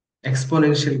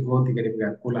exponential growth ಗೆ ನಿಮ್ಗೆ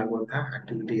ಅನುಕೂಲ ಆಗುವಂತಹ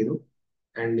ಆಕ್ಟಿವಿಟಿ ಇದು.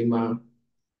 ಅಂಡ್ ನಿಮ್ಮ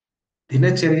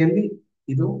ದಿನಚರಿಯಲ್ಲಿ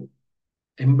ಇದು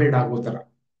ಎಂಬೆಡ್ ಆಗೋ ತರ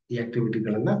ಈ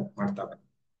ಆಕ್ಟಿವಿಟಿಗಳನ್ನ ಮಾಡ್ತಾ ಬನ್ನಿ.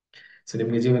 ಸೊ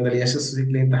ನಿಮ್ಗೆ ಜೀವನದಲ್ಲಿ ಯಶಸ್ಸು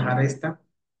ಸಿಗ್ಲಿ ಅಂತ ಹಾರೈಸ್ತಾ,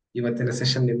 ಇವತ್ತಿನ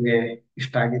ಸೆಷನ್ ನಿಮ್ಗೆ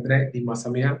ಇಷ್ಟ ಆಗಿದ್ರೆ, ನಿಮ್ಮ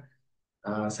ಸಮಯ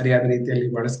ಸರಿಯಾದ ರೀತಿಯಲ್ಲಿ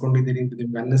ಬಳಸ್ಕೊಂಡಿದ್ದೀರಿ ಅಂತ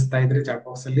ನಿಮ್ಗೆ ಅನ್ನಿಸ್ತಾ ಇದ್ರೆ, ಚಾಟ್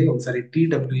ಬಾಕ್ಸ್ ಅಲ್ಲಿ ಒಂದ್ಸರಿ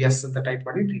TWS ಅಂತ ಟೈಪ್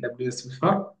ಮಾಡಿ. TWS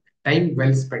for time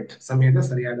well spent, ಸಮಯದ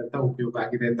ಸರಿಯಾದಂತ ಉಪಯೋಗ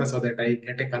ಆಗಿದೆ ಅಂತ. So that I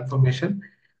get A confirmation.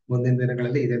 ಮುಂದಿನ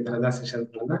ದಿನಗಳಲ್ಲಿ ಇದೇ ತರದ ಸೆಷನ್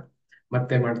ಗಳನ್ನ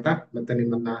ಮತ್ತೆ ಮಾಡ್ತಾ ಮತ್ತೆ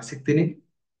ನಿಮ್ಮನ್ನ ಸಿಗ್ತೀನಿ.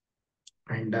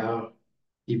 ಅಂಡ್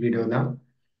ಈ ವಿಡಿಯೋನ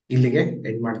ಇಲ್ಲಿಗೆ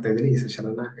ಎಂಡ್ ಮಾಡ್ತಾ ಇದ್ದೀನಿ. ಈ ಸೆಷನ್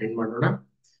ಅನ್ನ ಎಂಡ್ ಮಾಡೋಣ.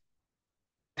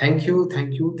 Thank you,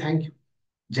 thank you, thank you.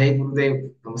 ಜೈ ಗುರುದೇವ್.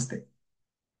 ನಮಸ್ತೆ.